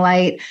healing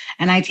light,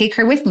 and I take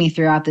her with me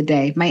throughout the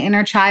day. My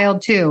inner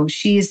child too.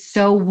 She's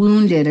so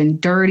wounded and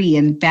dirty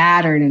and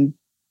battered, and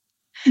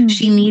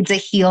she needs a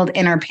healed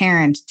inner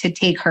parent to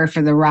take her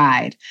for the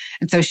ride.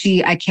 And so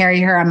I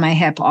carry her on my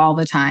hip all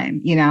the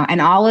time,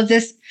 and all of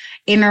this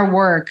inner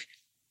work,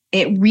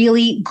 it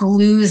really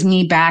glues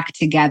me back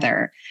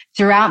together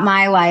throughout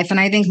my life. And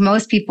I think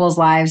most people's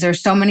lives,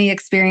 there's so many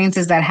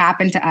experiences that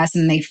happen to us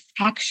and they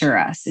fracture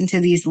us into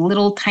these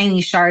little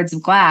tiny shards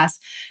of glass.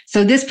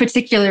 So this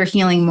particular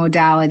healing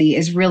modality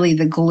is really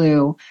the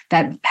glue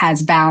that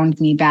has bound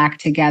me back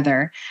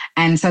together.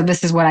 And so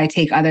this is what I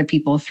take other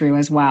people through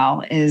as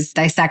well, is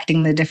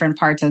dissecting the different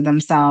parts of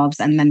themselves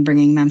and then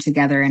bringing them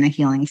together in a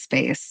healing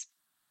space.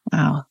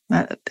 Wow.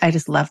 I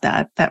just love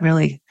that. That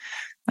really,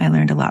 I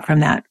learned a lot from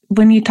that.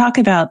 When you talk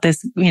about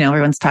this,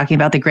 everyone's talking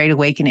about the Great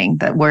Awakening.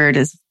 That word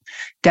is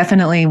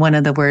definitely one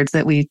of the words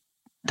that we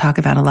talk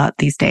about a lot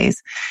these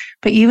days.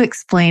 But you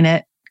explain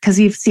it because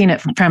you've seen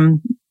it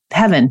from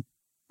heaven,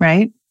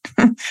 right?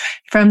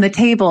 From the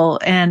table,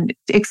 and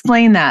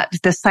explain that,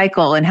 the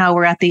cycle and how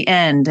we're at the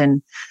end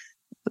and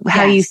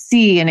how you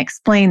see and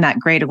explain that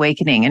Great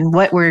Awakening and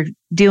what we're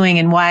doing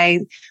and why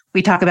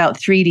we talk about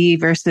 3D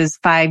versus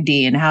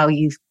 5D and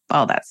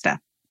all that stuff.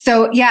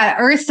 So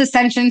Earth's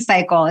ascension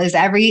cycle is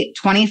every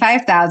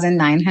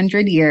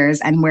 25,900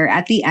 years, and we're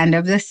at the end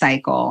of the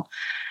cycle.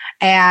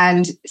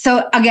 And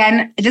so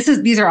again,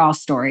 these are all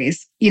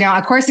stories.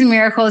 A Course in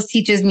Miracles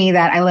teaches me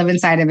that I live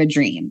inside of a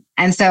dream.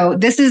 And so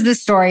this is the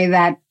story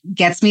that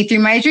gets me through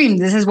my dream.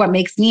 This is what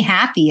makes me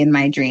happy in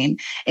my dream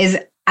is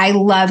I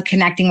love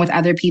connecting with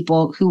other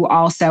people who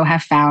also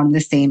have found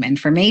the same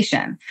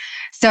information.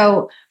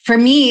 So for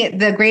me,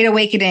 the Great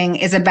Awakening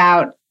is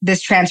about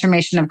this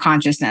transformation of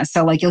consciousness.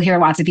 So like you'll hear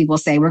lots of people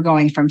say, we're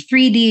going from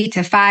 3D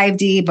to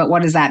 5D, but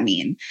what does that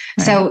mean?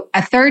 Right. So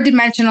a third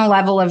dimensional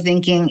level of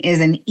thinking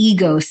is an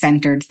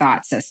ego-centered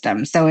thought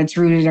system. So it's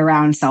rooted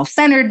around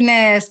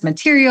self-centeredness,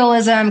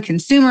 materialism,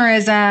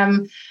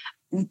 consumerism,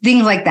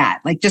 things like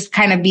that, like just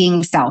kind of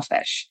being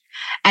selfish.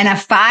 And a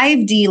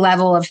 5D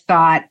level of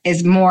thought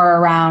is more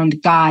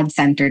around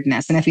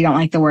God-centeredness. And if you don't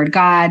like the word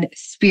God,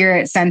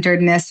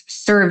 spirit-centeredness,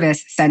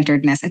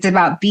 service-centeredness. It's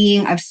about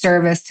being of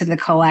service to the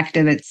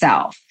collective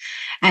itself.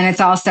 And it's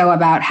also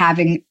about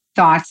having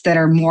thoughts that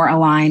are more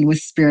aligned with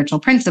spiritual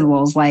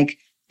principles like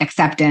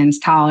acceptance,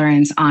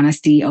 tolerance,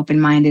 honesty,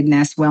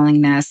 open-mindedness,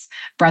 willingness,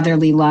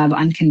 brotherly love,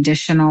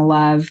 unconditional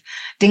love,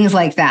 things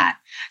like that.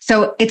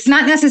 So it's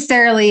not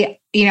necessarily,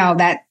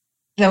 that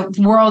the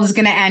world is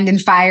going to end in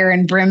fire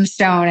and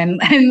brimstone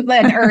and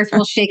earth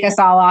will shake us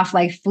all off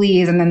like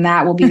fleas. And then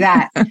that will be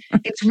that.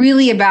 It's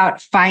really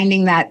about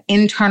finding that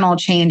internal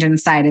change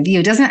inside of you.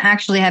 It doesn't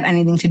actually have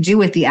anything to do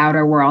with the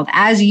outer world.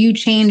 As you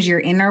change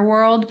your inner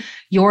world,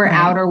 your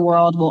outer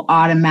world will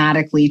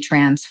automatically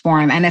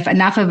transform. And if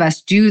enough of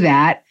us do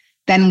that,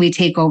 then we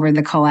take over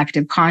the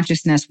collective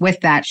consciousness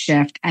with that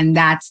shift. And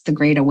that's the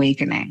Great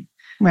Awakening.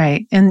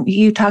 Right. And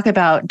you talk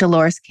about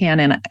Dolores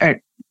Cannon,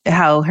 or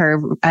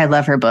I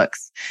love her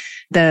books,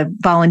 the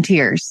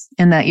volunteers,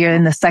 and that you're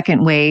in the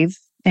second wave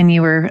and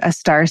you were a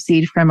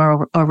starseed from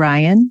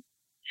Orion.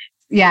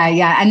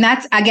 Yeah. And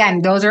that's,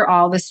 again, those are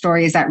all the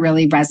stories that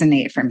really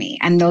resonate for me.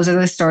 And those are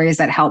the stories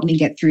that help me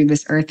get through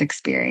this earth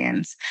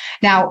experience.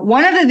 Now,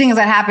 one of the things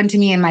that happened to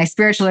me in my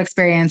spiritual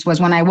experience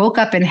was when I woke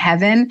up in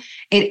heaven,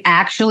 it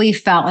actually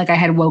felt like I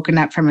had woken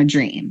up from a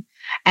dream.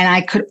 And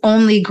I could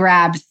only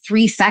grab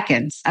 3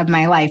 seconds of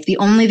my life. The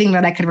only thing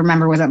that I could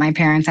remember was that my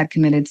parents had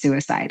committed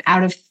suicide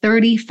out of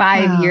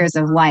 35 years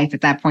of life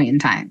at that point in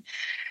time.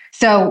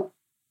 So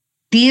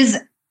these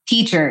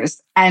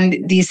teachers and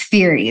these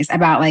theories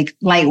about like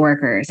light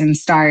workers and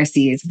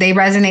starseeds, they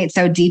resonate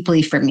so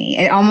deeply for me.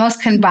 It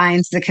almost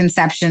combines the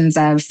conceptions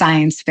of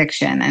science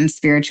fiction and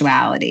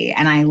spirituality.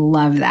 And I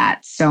love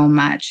that so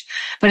much.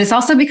 But it's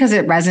also because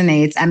it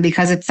resonates and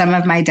because it's some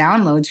of my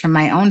downloads from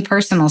my own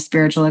personal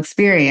spiritual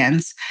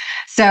experience.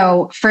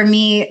 So for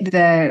me,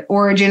 the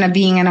origin of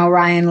being an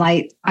Orion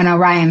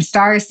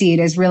starseed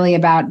is really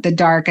about the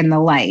dark and the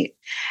light.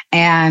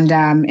 And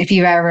if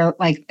you've ever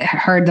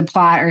heard the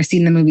plot or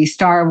seen the movie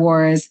Star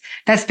Wars,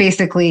 that's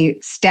basically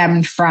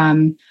stemmed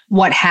from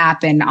what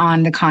happened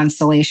on the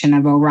constellation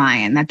of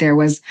Orion, that there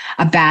was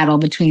a battle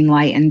between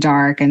light and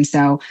dark. And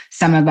so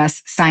some of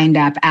us signed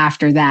up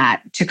after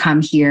that to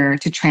come here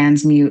to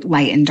transmute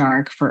light and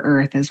dark for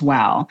Earth as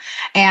well.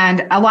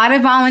 And a lot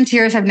of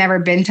volunteers have never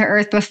been to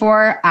Earth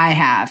before. I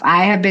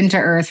have been to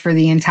Earth for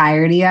the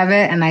entirety of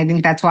it. And I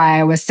think that's why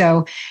I was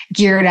so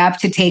geared up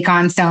to take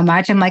on so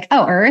much. I'm like,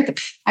 oh,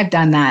 Earth, I've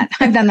done that.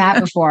 I've done that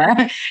before.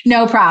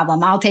 No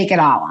problem. I'll take it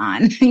all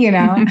on,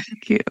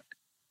 Cute.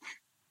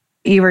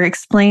 You were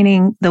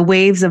explaining the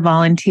waves of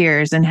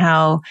volunteers and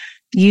how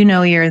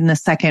you're in the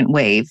second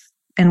wave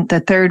and the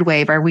third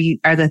wave. Are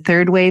the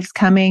third waves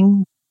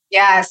coming?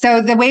 Yeah.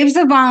 So the waves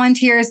of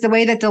volunteers, the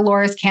way that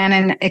Dolores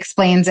Cannon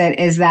explains it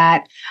is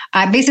that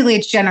basically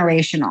it's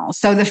generational.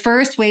 So the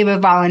first wave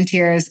of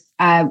volunteers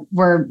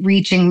were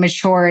reaching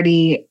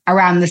maturity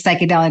around the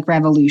psychedelic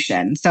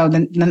revolution. So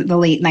the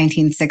late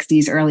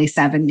 1960s, early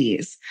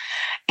 70s.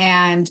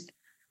 And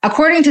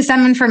according to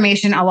some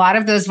information, a lot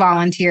of those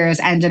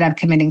volunteers ended up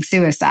committing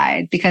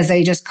suicide because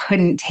they just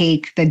couldn't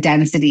take the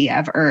density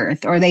of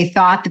Earth, or they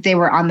thought that they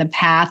were on the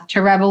path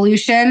to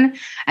revolution,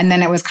 and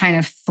then it was kind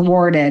of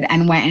thwarted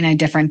and went in a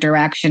different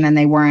direction, and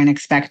they weren't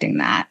expecting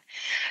that.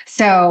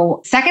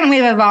 So second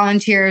wave of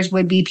volunteers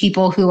would be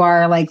people who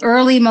are like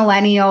early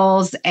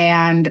millennials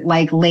and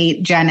like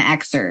late Gen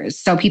Xers.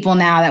 So people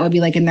now that would be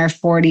like in their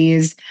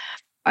 40s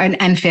and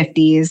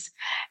 50s.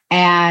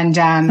 And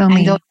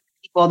those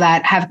people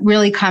that have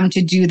really come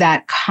to do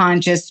that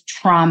conscious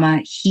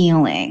trauma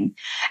healing.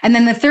 And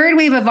then the third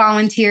wave of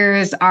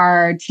volunteers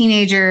are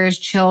teenagers,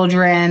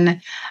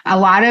 children. A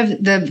lot of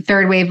the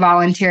third wave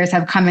volunteers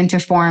have come into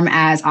form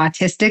as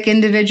autistic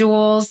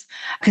individuals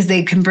because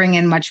they can bring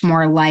in much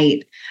more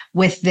light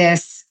with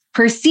this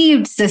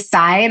perceived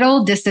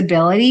societal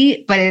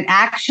disability, but it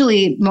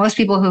actually, most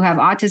people who have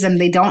autism,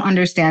 they don't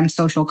understand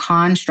social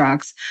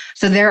constructs.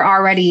 So they're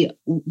already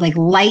like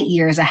light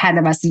years ahead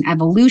of us in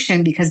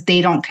evolution because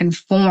they don't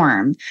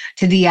conform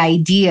to the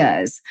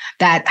ideas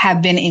that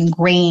have been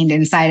ingrained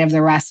inside of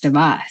the rest of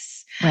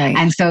us. Right.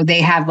 And so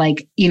they have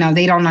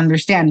they don't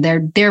understand.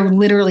 They're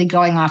literally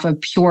going off of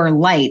pure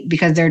light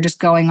because they're just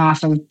going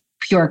off of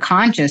pure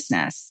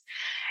consciousness.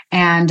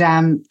 And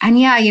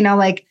yeah,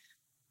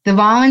 the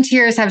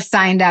volunteers have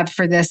signed up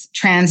for this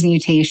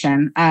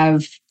transmutation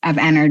of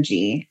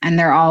energy, and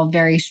they're all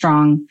very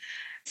strong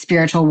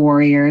spiritual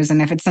warriors.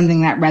 And if it's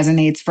something that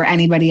resonates for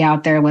anybody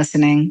out there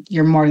listening,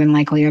 you're more than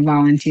likely a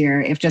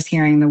volunteer if just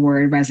hearing the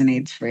word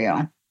resonates for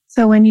you.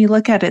 So when you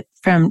look at it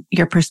from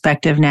your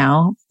perspective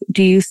now,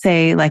 do you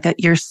say like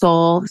your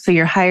soul, so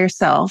your higher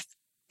self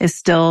is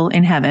still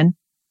in heaven,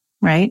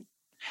 right?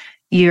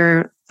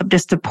 You're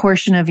just a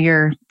portion of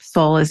your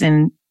soul is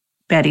in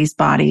Betty's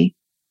body.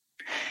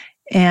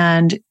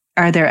 And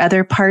are there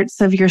other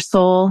parts of your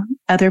soul,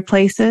 other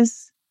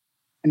places?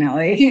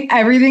 Definitely.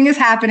 Everything is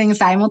happening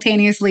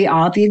simultaneously,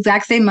 all at the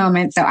exact same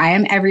moment. So I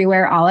am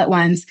everywhere all at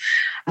once.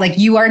 Like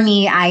you are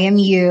me, I am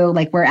you.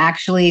 Like we're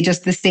actually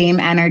just the same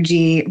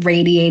energy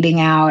radiating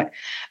out.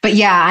 But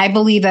yeah, I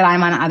believe that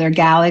I'm on other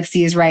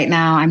galaxies right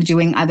now. I'm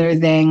doing other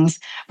things.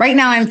 Right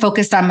now, I'm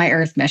focused on my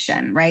Earth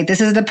mission, right?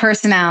 This is the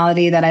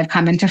personality that I've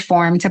come into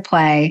form to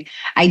play.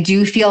 I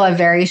do feel a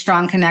very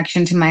strong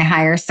connection to my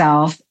higher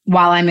self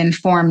while I'm in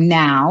form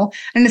now.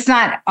 And it's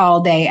not all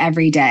day,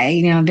 every day.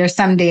 You know, there's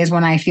some days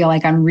when I feel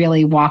like I'm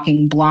really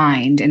walking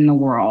blind in the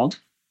world.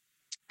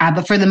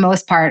 But for the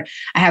most part,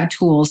 I have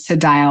tools to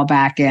dial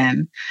back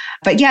in.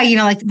 But yeah, you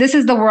know, like this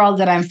is the world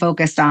that I'm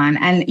focused on.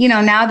 And, you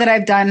know, now that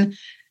I've done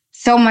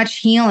so much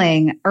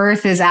healing,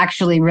 Earth is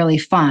actually really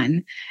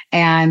fun.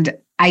 And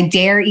I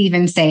dare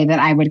even say that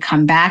I would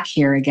come back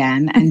here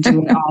again and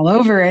do it all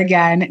over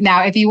again.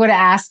 Now, if you would have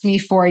asked me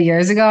 4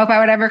 years ago if I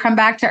would ever come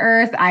back to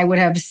Earth, I would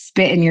have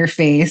spit in your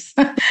face.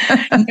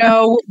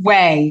 No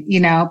way, you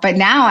know, but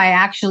now I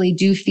actually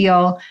do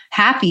feel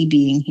happy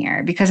being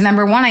here because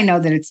number one, I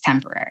know that it's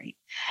temporary.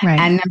 Right.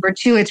 And number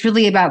two, it's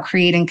really about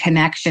creating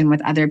connection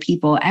with other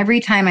people. Every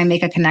time I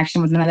make a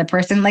connection with another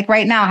person, like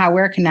right now, how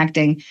we're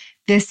connecting,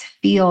 this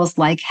feels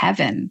like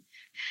heaven.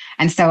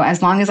 And so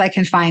as long as I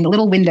can find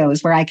little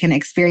windows where I can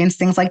experience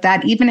things like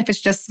that, even if it's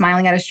just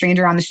smiling at a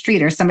stranger on the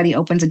street or somebody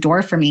opens a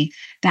door for me,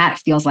 that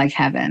feels like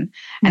heaven.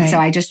 And so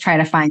I just try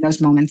to find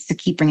those moments to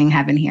keep bringing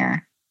heaven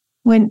here.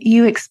 When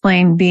you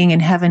explain being in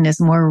heaven is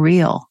more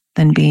real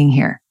than being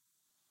here,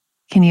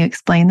 can you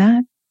explain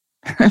that?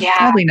 Yeah.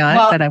 Probably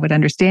not, but I would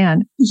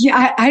understand.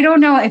 Yeah, I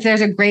don't know if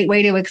there's a great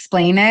way to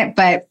explain it,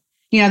 but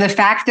you know, the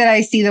fact that I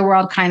see the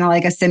world kind of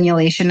like a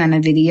simulation and a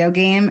video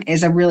game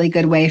is a really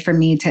good way for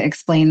me to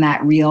explain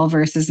that real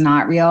versus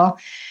not real.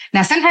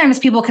 Now, sometimes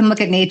people can look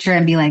at nature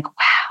and be like,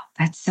 wow,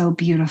 that's so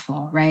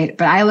beautiful, right?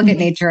 But I look at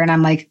nature and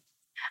I'm like,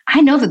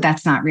 I know that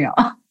that's not real.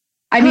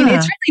 I mean,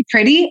 it's really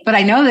pretty, but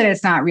I know that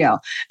it's not real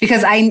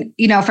because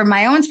you know, from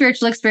my own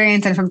spiritual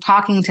experience and from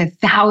talking to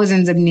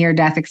thousands of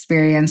near-death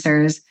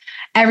experiencers,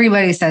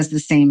 everybody says the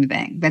same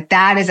thing,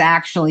 that is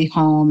actually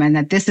home and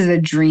that this is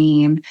a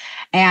dream.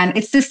 And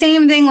it's the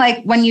same thing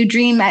like when you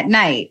dream at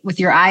night with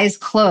your eyes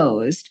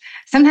closed.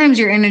 Sometimes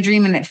you're in a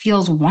dream and it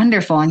feels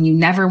wonderful and you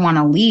never want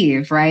to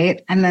leave,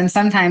 right? And then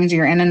sometimes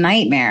you're in a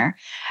nightmare.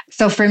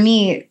 So for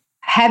me,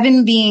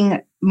 heaven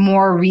being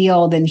more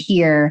real than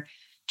here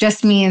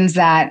just means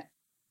that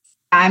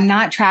I'm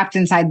not trapped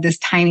inside this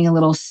tiny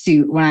little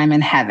suit when I'm in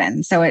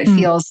heaven. So it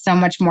feels so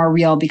much more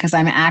real because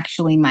I'm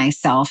actually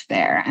myself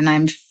there and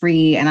I'm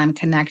free and I'm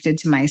connected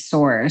to my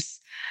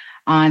source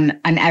on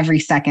an every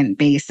second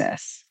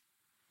basis.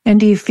 And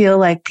do you feel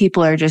like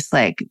people are just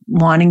like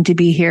wanting to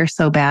be here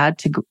so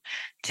bad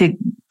to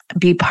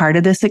be part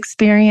of this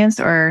experience?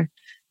 Or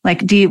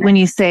like, when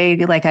you say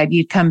like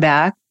you'd come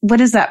back, what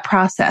does that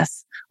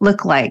process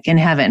look like in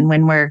heaven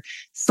when we're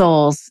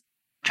souls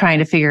trying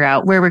to figure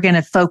out where we're going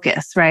to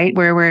focus, right?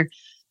 Where we're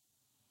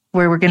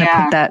going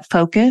to put that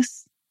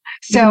focus.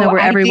 So even though we're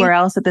everywhere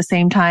else at the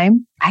same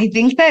time. I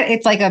think that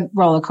it's like a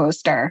roller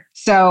coaster.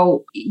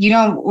 So, you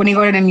know, when you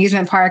go to an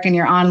amusement park and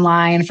you're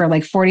online for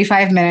like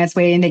 45 minutes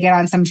waiting to get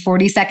on some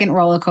 40-second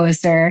roller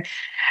coaster,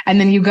 and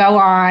then you go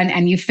on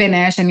and you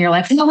finish and you're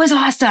like, that was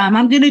awesome.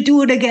 I'm going to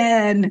do it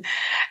again.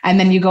 And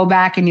then you go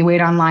back and you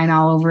wait online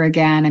all over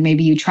again. And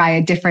maybe you try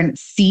a different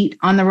seat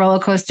on the roller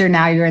coaster.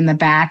 Now you're in the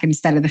back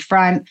instead of the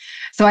front.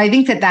 So I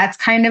think that that's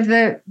kind of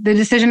the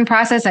decision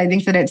process. I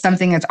think that it's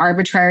something as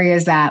arbitrary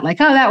as that,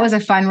 like, oh, that was a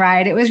fun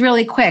ride. It was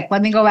really quick.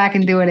 Let me go back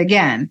and do it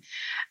again.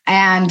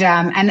 And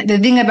the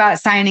thing about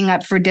signing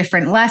up for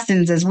different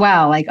lessons as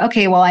well, like,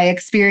 okay, well, I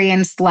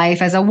experienced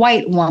life as a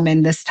white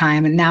woman this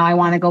time, and now I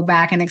want to go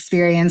back and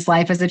experience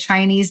life as a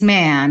Chinese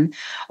man,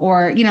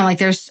 or, you know, like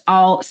there's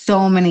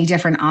so many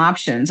different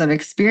options of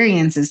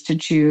experiences to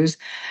choose.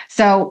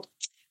 So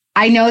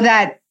I know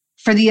that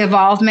for the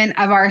evolvement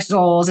of our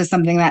souls is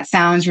something that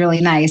sounds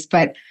really nice,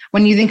 but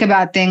when you think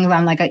about things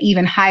on like an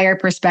even higher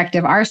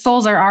perspective, our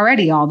souls are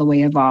already all the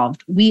way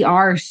evolved. We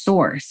are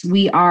source.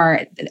 We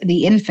are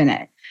the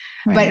infinite.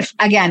 Right.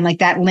 But again, like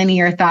that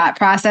linear thought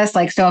process,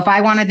 like, so if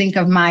I want to think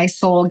of my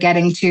soul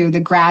getting to the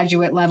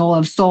graduate level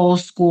of soul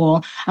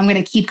school, I'm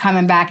going to keep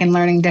coming back and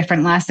learning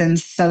different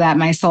lessons so that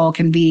my soul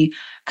can be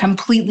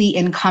completely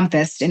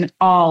encompassed in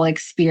all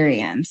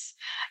experience.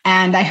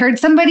 And I heard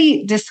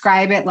somebody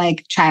describe it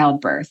like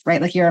childbirth,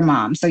 right? Like you're a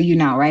mom, so you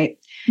know, right?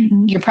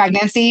 Your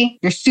pregnancy,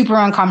 you're super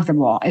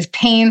uncomfortable. It's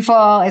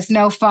painful. It's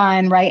no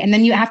fun, right? And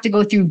then you have to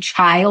go through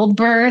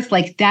childbirth.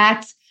 Like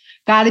that's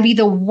got to be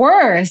the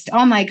worst.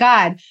 Oh my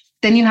God.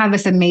 Then you have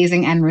this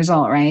amazing end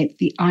result, right?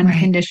 The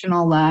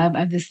unconditional love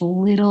of this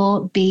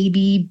little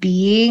baby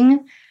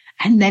being.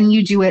 And then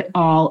you do it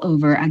all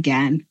over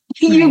again.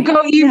 You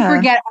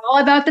forget all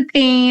about the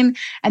pain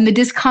and the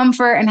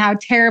discomfort and how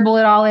terrible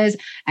it all is.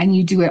 And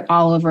you do it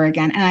all over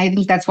again. And I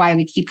think that's why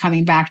we keep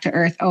coming back to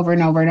earth over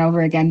and over and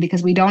over again,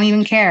 because we don't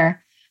even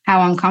care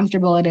how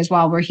uncomfortable it is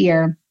while we're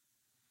here.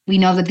 We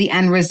know that the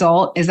end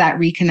result is that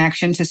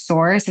reconnection to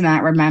source and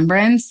that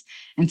remembrance.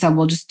 And so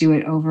we'll just do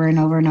it over and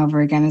over and over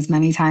again as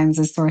many times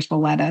as source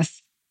will let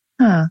us.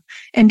 Huh.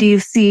 And do you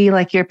see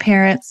like your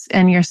parents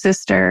and your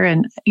sister,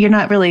 and you're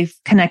not really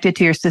connected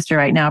to your sister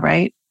right now,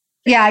 right?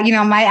 Yeah,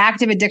 my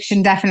active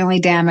addiction definitely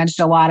damaged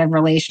a lot of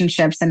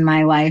relationships in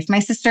my life. My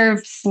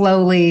sister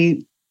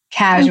slowly,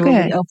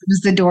 casually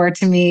opens the door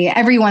to me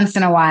every once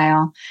in a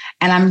while.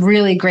 And I'm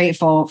really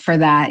grateful for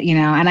that,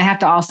 and I have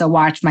to also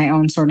watch my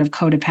own sort of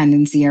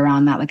codependency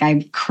around that. Like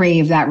I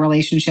crave that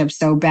relationship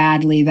so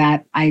badly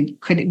that I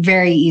could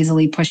very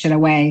easily push it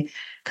away.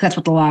 Because that's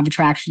what the law of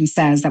attraction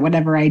says, that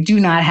whatever I do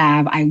not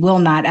have, I will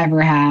not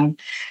ever have.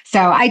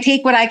 So I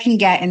take what I can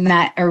get in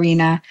that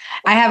arena.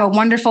 I have a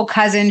wonderful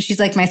cousin. She's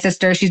like my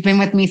sister. She's been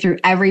with me through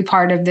every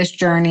part of this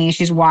journey.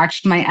 She's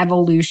watched my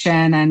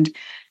evolution, and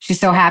she's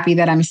so happy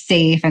that I'm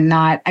safe and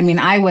not,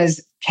 I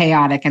was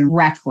chaotic and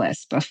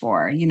reckless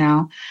before,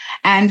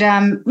 and,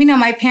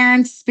 my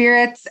parents'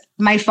 spirits,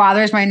 my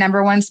father's my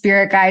number one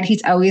spirit guide.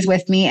 He's always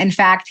with me. In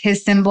fact,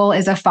 his symbol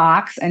is a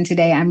fox. And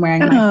today I'm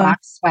wearing my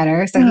fox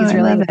sweater. So he's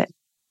really,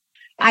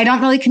 I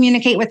don't really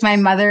communicate with my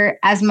mother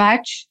as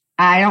much.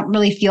 I don't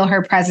really feel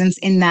her presence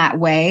in that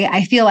way.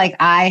 I feel like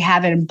I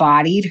have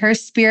embodied her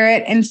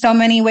spirit in so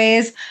many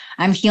ways.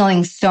 I'm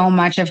healing so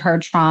much of her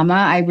trauma.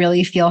 I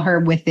really feel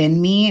her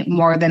within me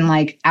more than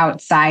like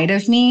outside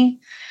of me.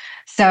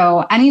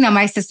 So, and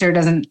my sister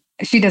doesn't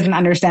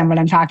understand what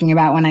I'm talking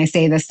about when I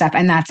say this stuff,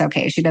 and that's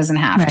okay. She doesn't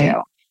have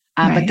to.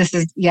 But this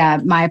is,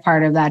 my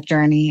part of that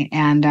journey.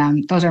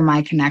 And those are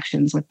my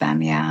connections with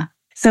them. Yeah.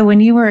 So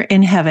when you were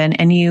in heaven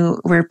and you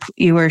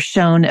were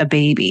shown a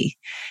baby,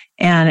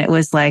 and it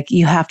was like,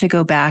 you have to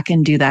go back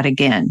and do that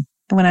again.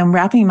 When I'm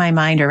wrapping my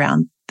mind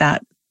around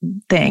that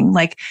thing,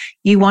 like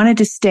you wanted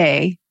to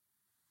stay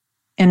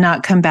and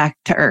not come back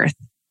to earth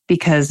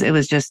because it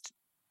was just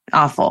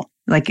awful.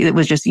 Like it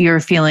was just,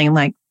 you're feeling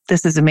like,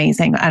 this is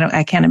amazing.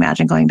 I can't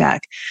imagine going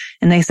back.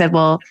 And they said,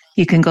 well,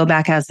 you can go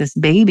back as this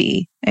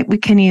baby.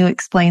 Can you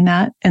explain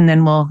that? And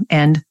then we'll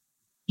end.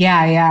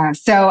 Yeah.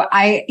 So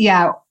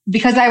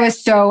because I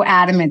was so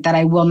adamant that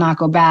I will not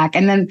go back.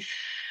 And then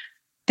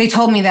they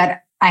told me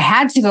that I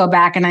had to go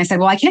back. And I said,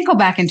 well, I can't go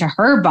back into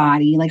her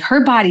body. Like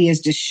her body is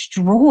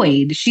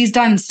destroyed. She's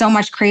done so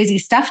much crazy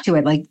stuff to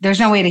it. Like there's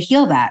no way to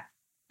heal that.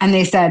 And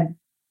they said,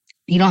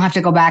 you don't have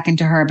to go back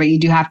into her, but you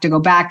do have to go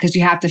back because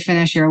you have to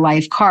finish your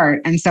life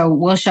cart. And so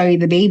we'll show you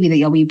the baby that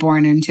you'll be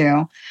born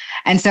into.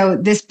 And so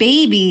this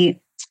baby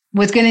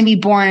was going to be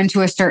born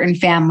into a certain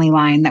family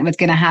line that was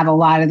going to have a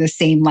lot of the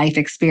same life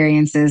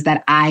experiences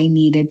that I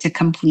needed to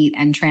complete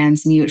and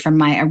transmute from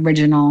my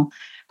original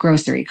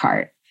grocery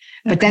cart.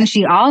 But then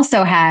she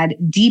also had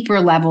deeper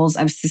levels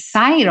of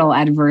societal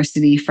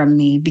adversity from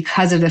me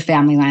because of the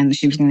family line that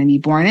she was going to be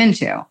born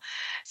into.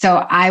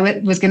 So I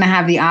was going to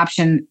have the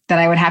option that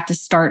I would have to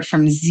start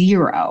from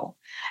zero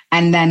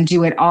and then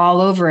do it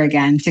all over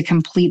again to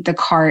complete the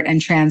cart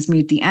and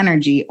transmute the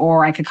energy.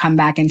 Or I could come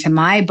back into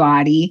my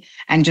body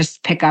and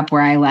just pick up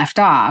where I left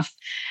off.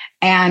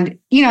 And,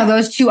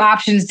 those two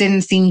options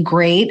didn't seem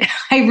great.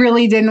 I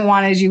really didn't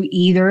want to do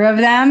either of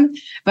them.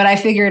 But I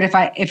figured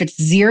if it's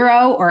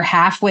zero or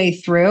halfway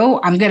through,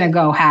 I'm going to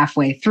go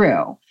halfway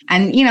through.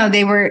 And,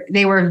 they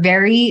were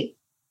very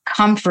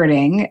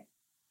comforting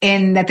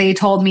in that they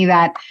told me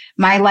that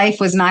my life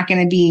was not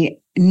going to be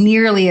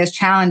nearly as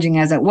challenging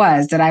as it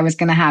was, that I was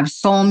going to have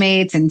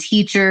soulmates and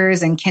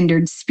teachers and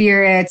kindred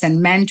spirits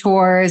and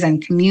mentors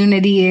and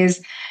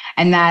communities,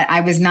 and that I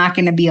was not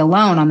going to be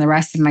alone on the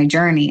rest of my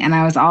journey. And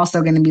I was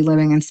also going to be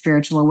living in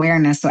spiritual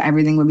awareness. So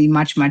everything would be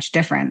much, much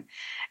different.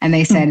 And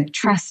they said,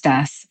 trust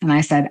us. And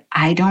I said,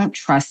 I don't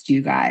trust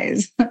you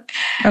guys.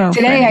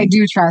 Today I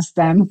do trust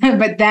them,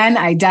 but then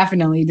I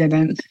definitely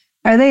didn't.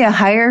 Are they a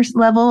higher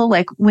level?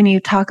 Like when you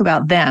talk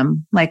about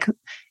them, like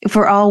if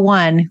we're all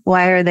one,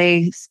 why are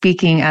they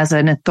speaking as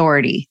an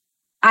authority?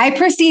 I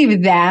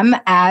perceive them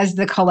as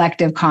the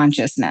collective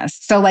consciousness.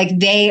 So like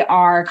they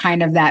are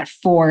kind of that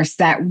force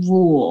that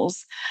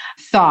rules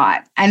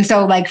thought. And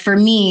so like for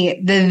me,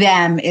 the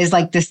them is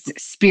like this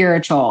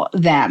spiritual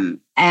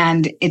them.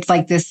 And it's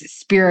like this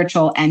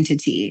spiritual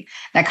entity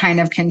that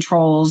kind of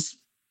controls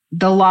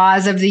the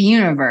laws of the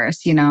universe,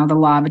 the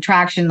law of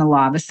attraction, the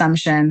law of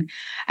assumption.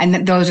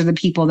 And those are the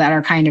people that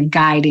are kind of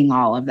guiding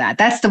all of that.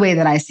 That's the way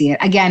that I see it.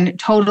 Again,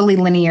 totally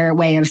linear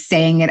way of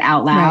saying it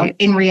out loud. Right.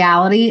 In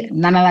reality,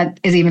 none of that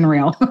is even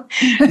real.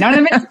 None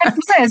of it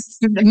exists.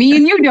 Me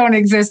and you don't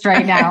exist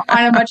right now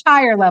on a much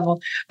higher level.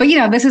 But,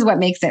 this is what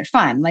makes it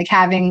fun. Like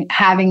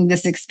having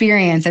this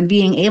experience and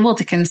being able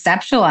to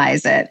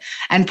conceptualize it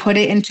and put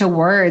it into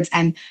words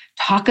and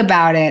talk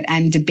about it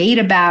and debate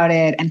about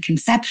it and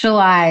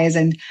conceptualize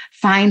and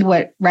find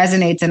what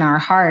resonates in our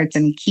hearts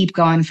and keep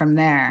going from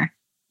there.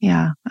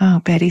 Yeah. Oh,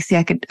 Betty,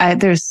 see,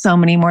 there's so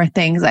many more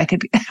things I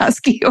could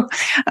ask you.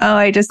 Oh,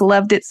 I just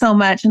loved it so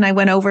much. And I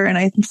went over and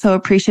I'm so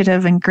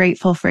appreciative and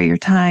grateful for your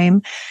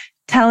time.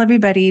 Tell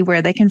everybody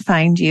where they can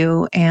find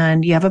you.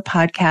 And you have a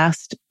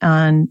podcast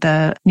on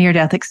the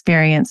near-death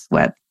experience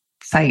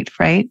website,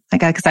 right?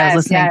 Because I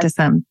was listening to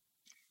some.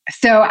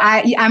 So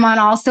I'm on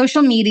all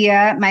social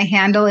media. My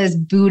handle is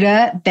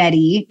Buddha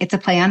Betty. It's a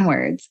play on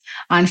words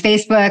on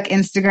Facebook,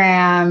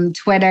 Instagram,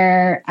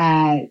 Twitter,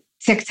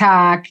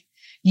 TikTok,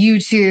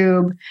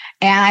 YouTube.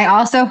 And I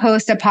also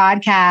host a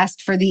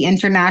podcast for the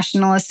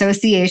International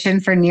Association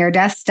for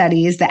Near-Death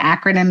Studies. The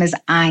acronym is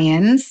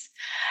IANS.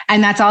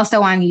 And that's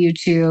also on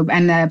YouTube.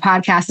 And the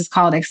podcast is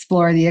called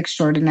Explore the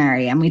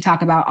Extraordinary. And we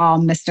talk about all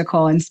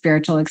mystical and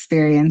spiritual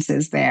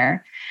experiences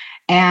there.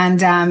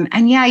 And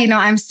yeah,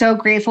 I'm so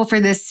grateful for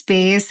this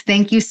space.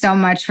 Thank you so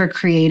much for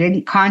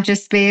creating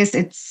Conscious Space.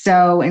 It's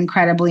so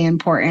incredibly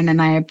important.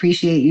 And I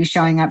appreciate you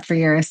showing up for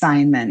your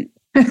assignment.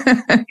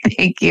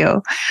 Thank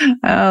you.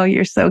 Oh,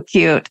 you're so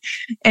cute.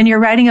 And you're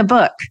writing a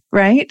book,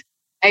 right?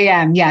 I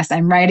am. Yes,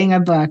 I'm writing a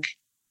book.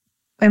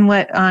 And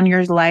what, on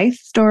your life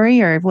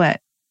story or what?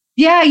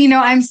 Yeah,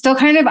 I'm still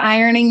kind of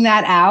ironing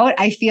that out.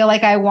 I feel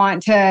like I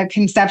want to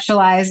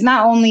conceptualize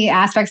not only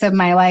aspects of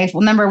my life.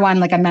 Well, number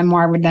one, like a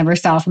memoir would never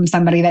sell from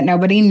somebody that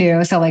nobody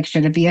knew. So like,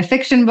 should it be a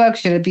fiction book?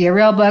 Should it be a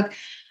real book?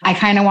 I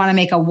kind of want to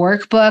make a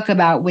workbook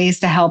about ways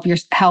to help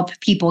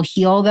people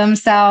heal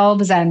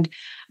themselves and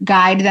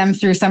guide them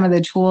through some of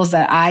the tools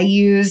that I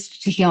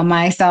used to heal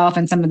myself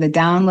and some of the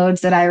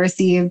downloads that I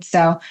received.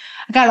 So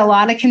I got a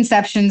lot of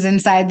conceptions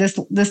inside this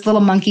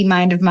little monkey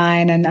mind of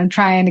mine, and I'm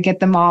trying to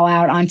get them all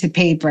out onto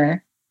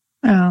paper.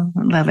 Oh,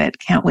 I love it.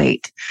 Can't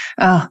wait.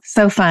 Oh,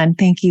 so fun.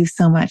 Thank you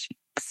so much,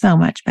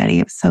 Betty.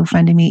 It was so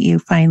fun to meet you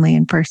finally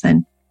in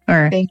person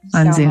or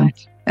on Zoom.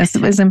 Much.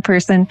 It was in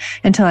person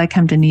until I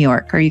come to New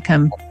York or you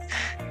come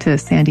to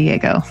San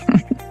Diego.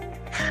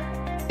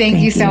 Thank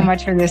you so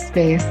much for this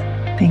space.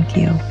 Thank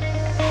you.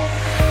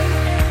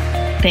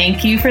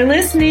 Thank you for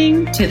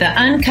listening to the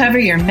Uncover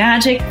Your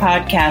Magic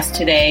podcast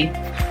today.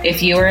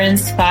 If you were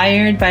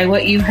inspired by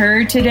what you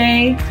heard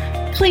today,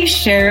 please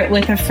share it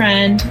with a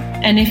friend.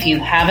 And if you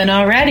haven't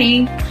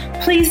already,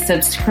 please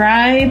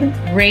subscribe,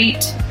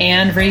 rate,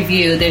 and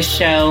review this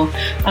show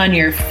on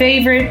your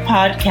favorite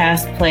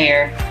podcast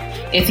player.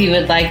 If you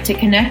would like to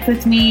connect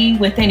with me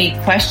with any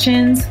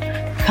questions,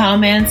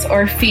 comments,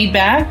 or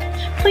feedback,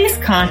 please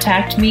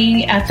contact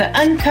me at the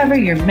Uncover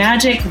Your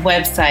Magic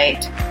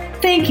website.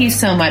 Thank you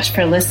so much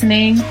for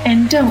listening,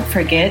 and don't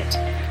forget,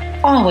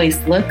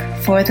 always look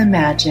for the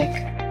magic.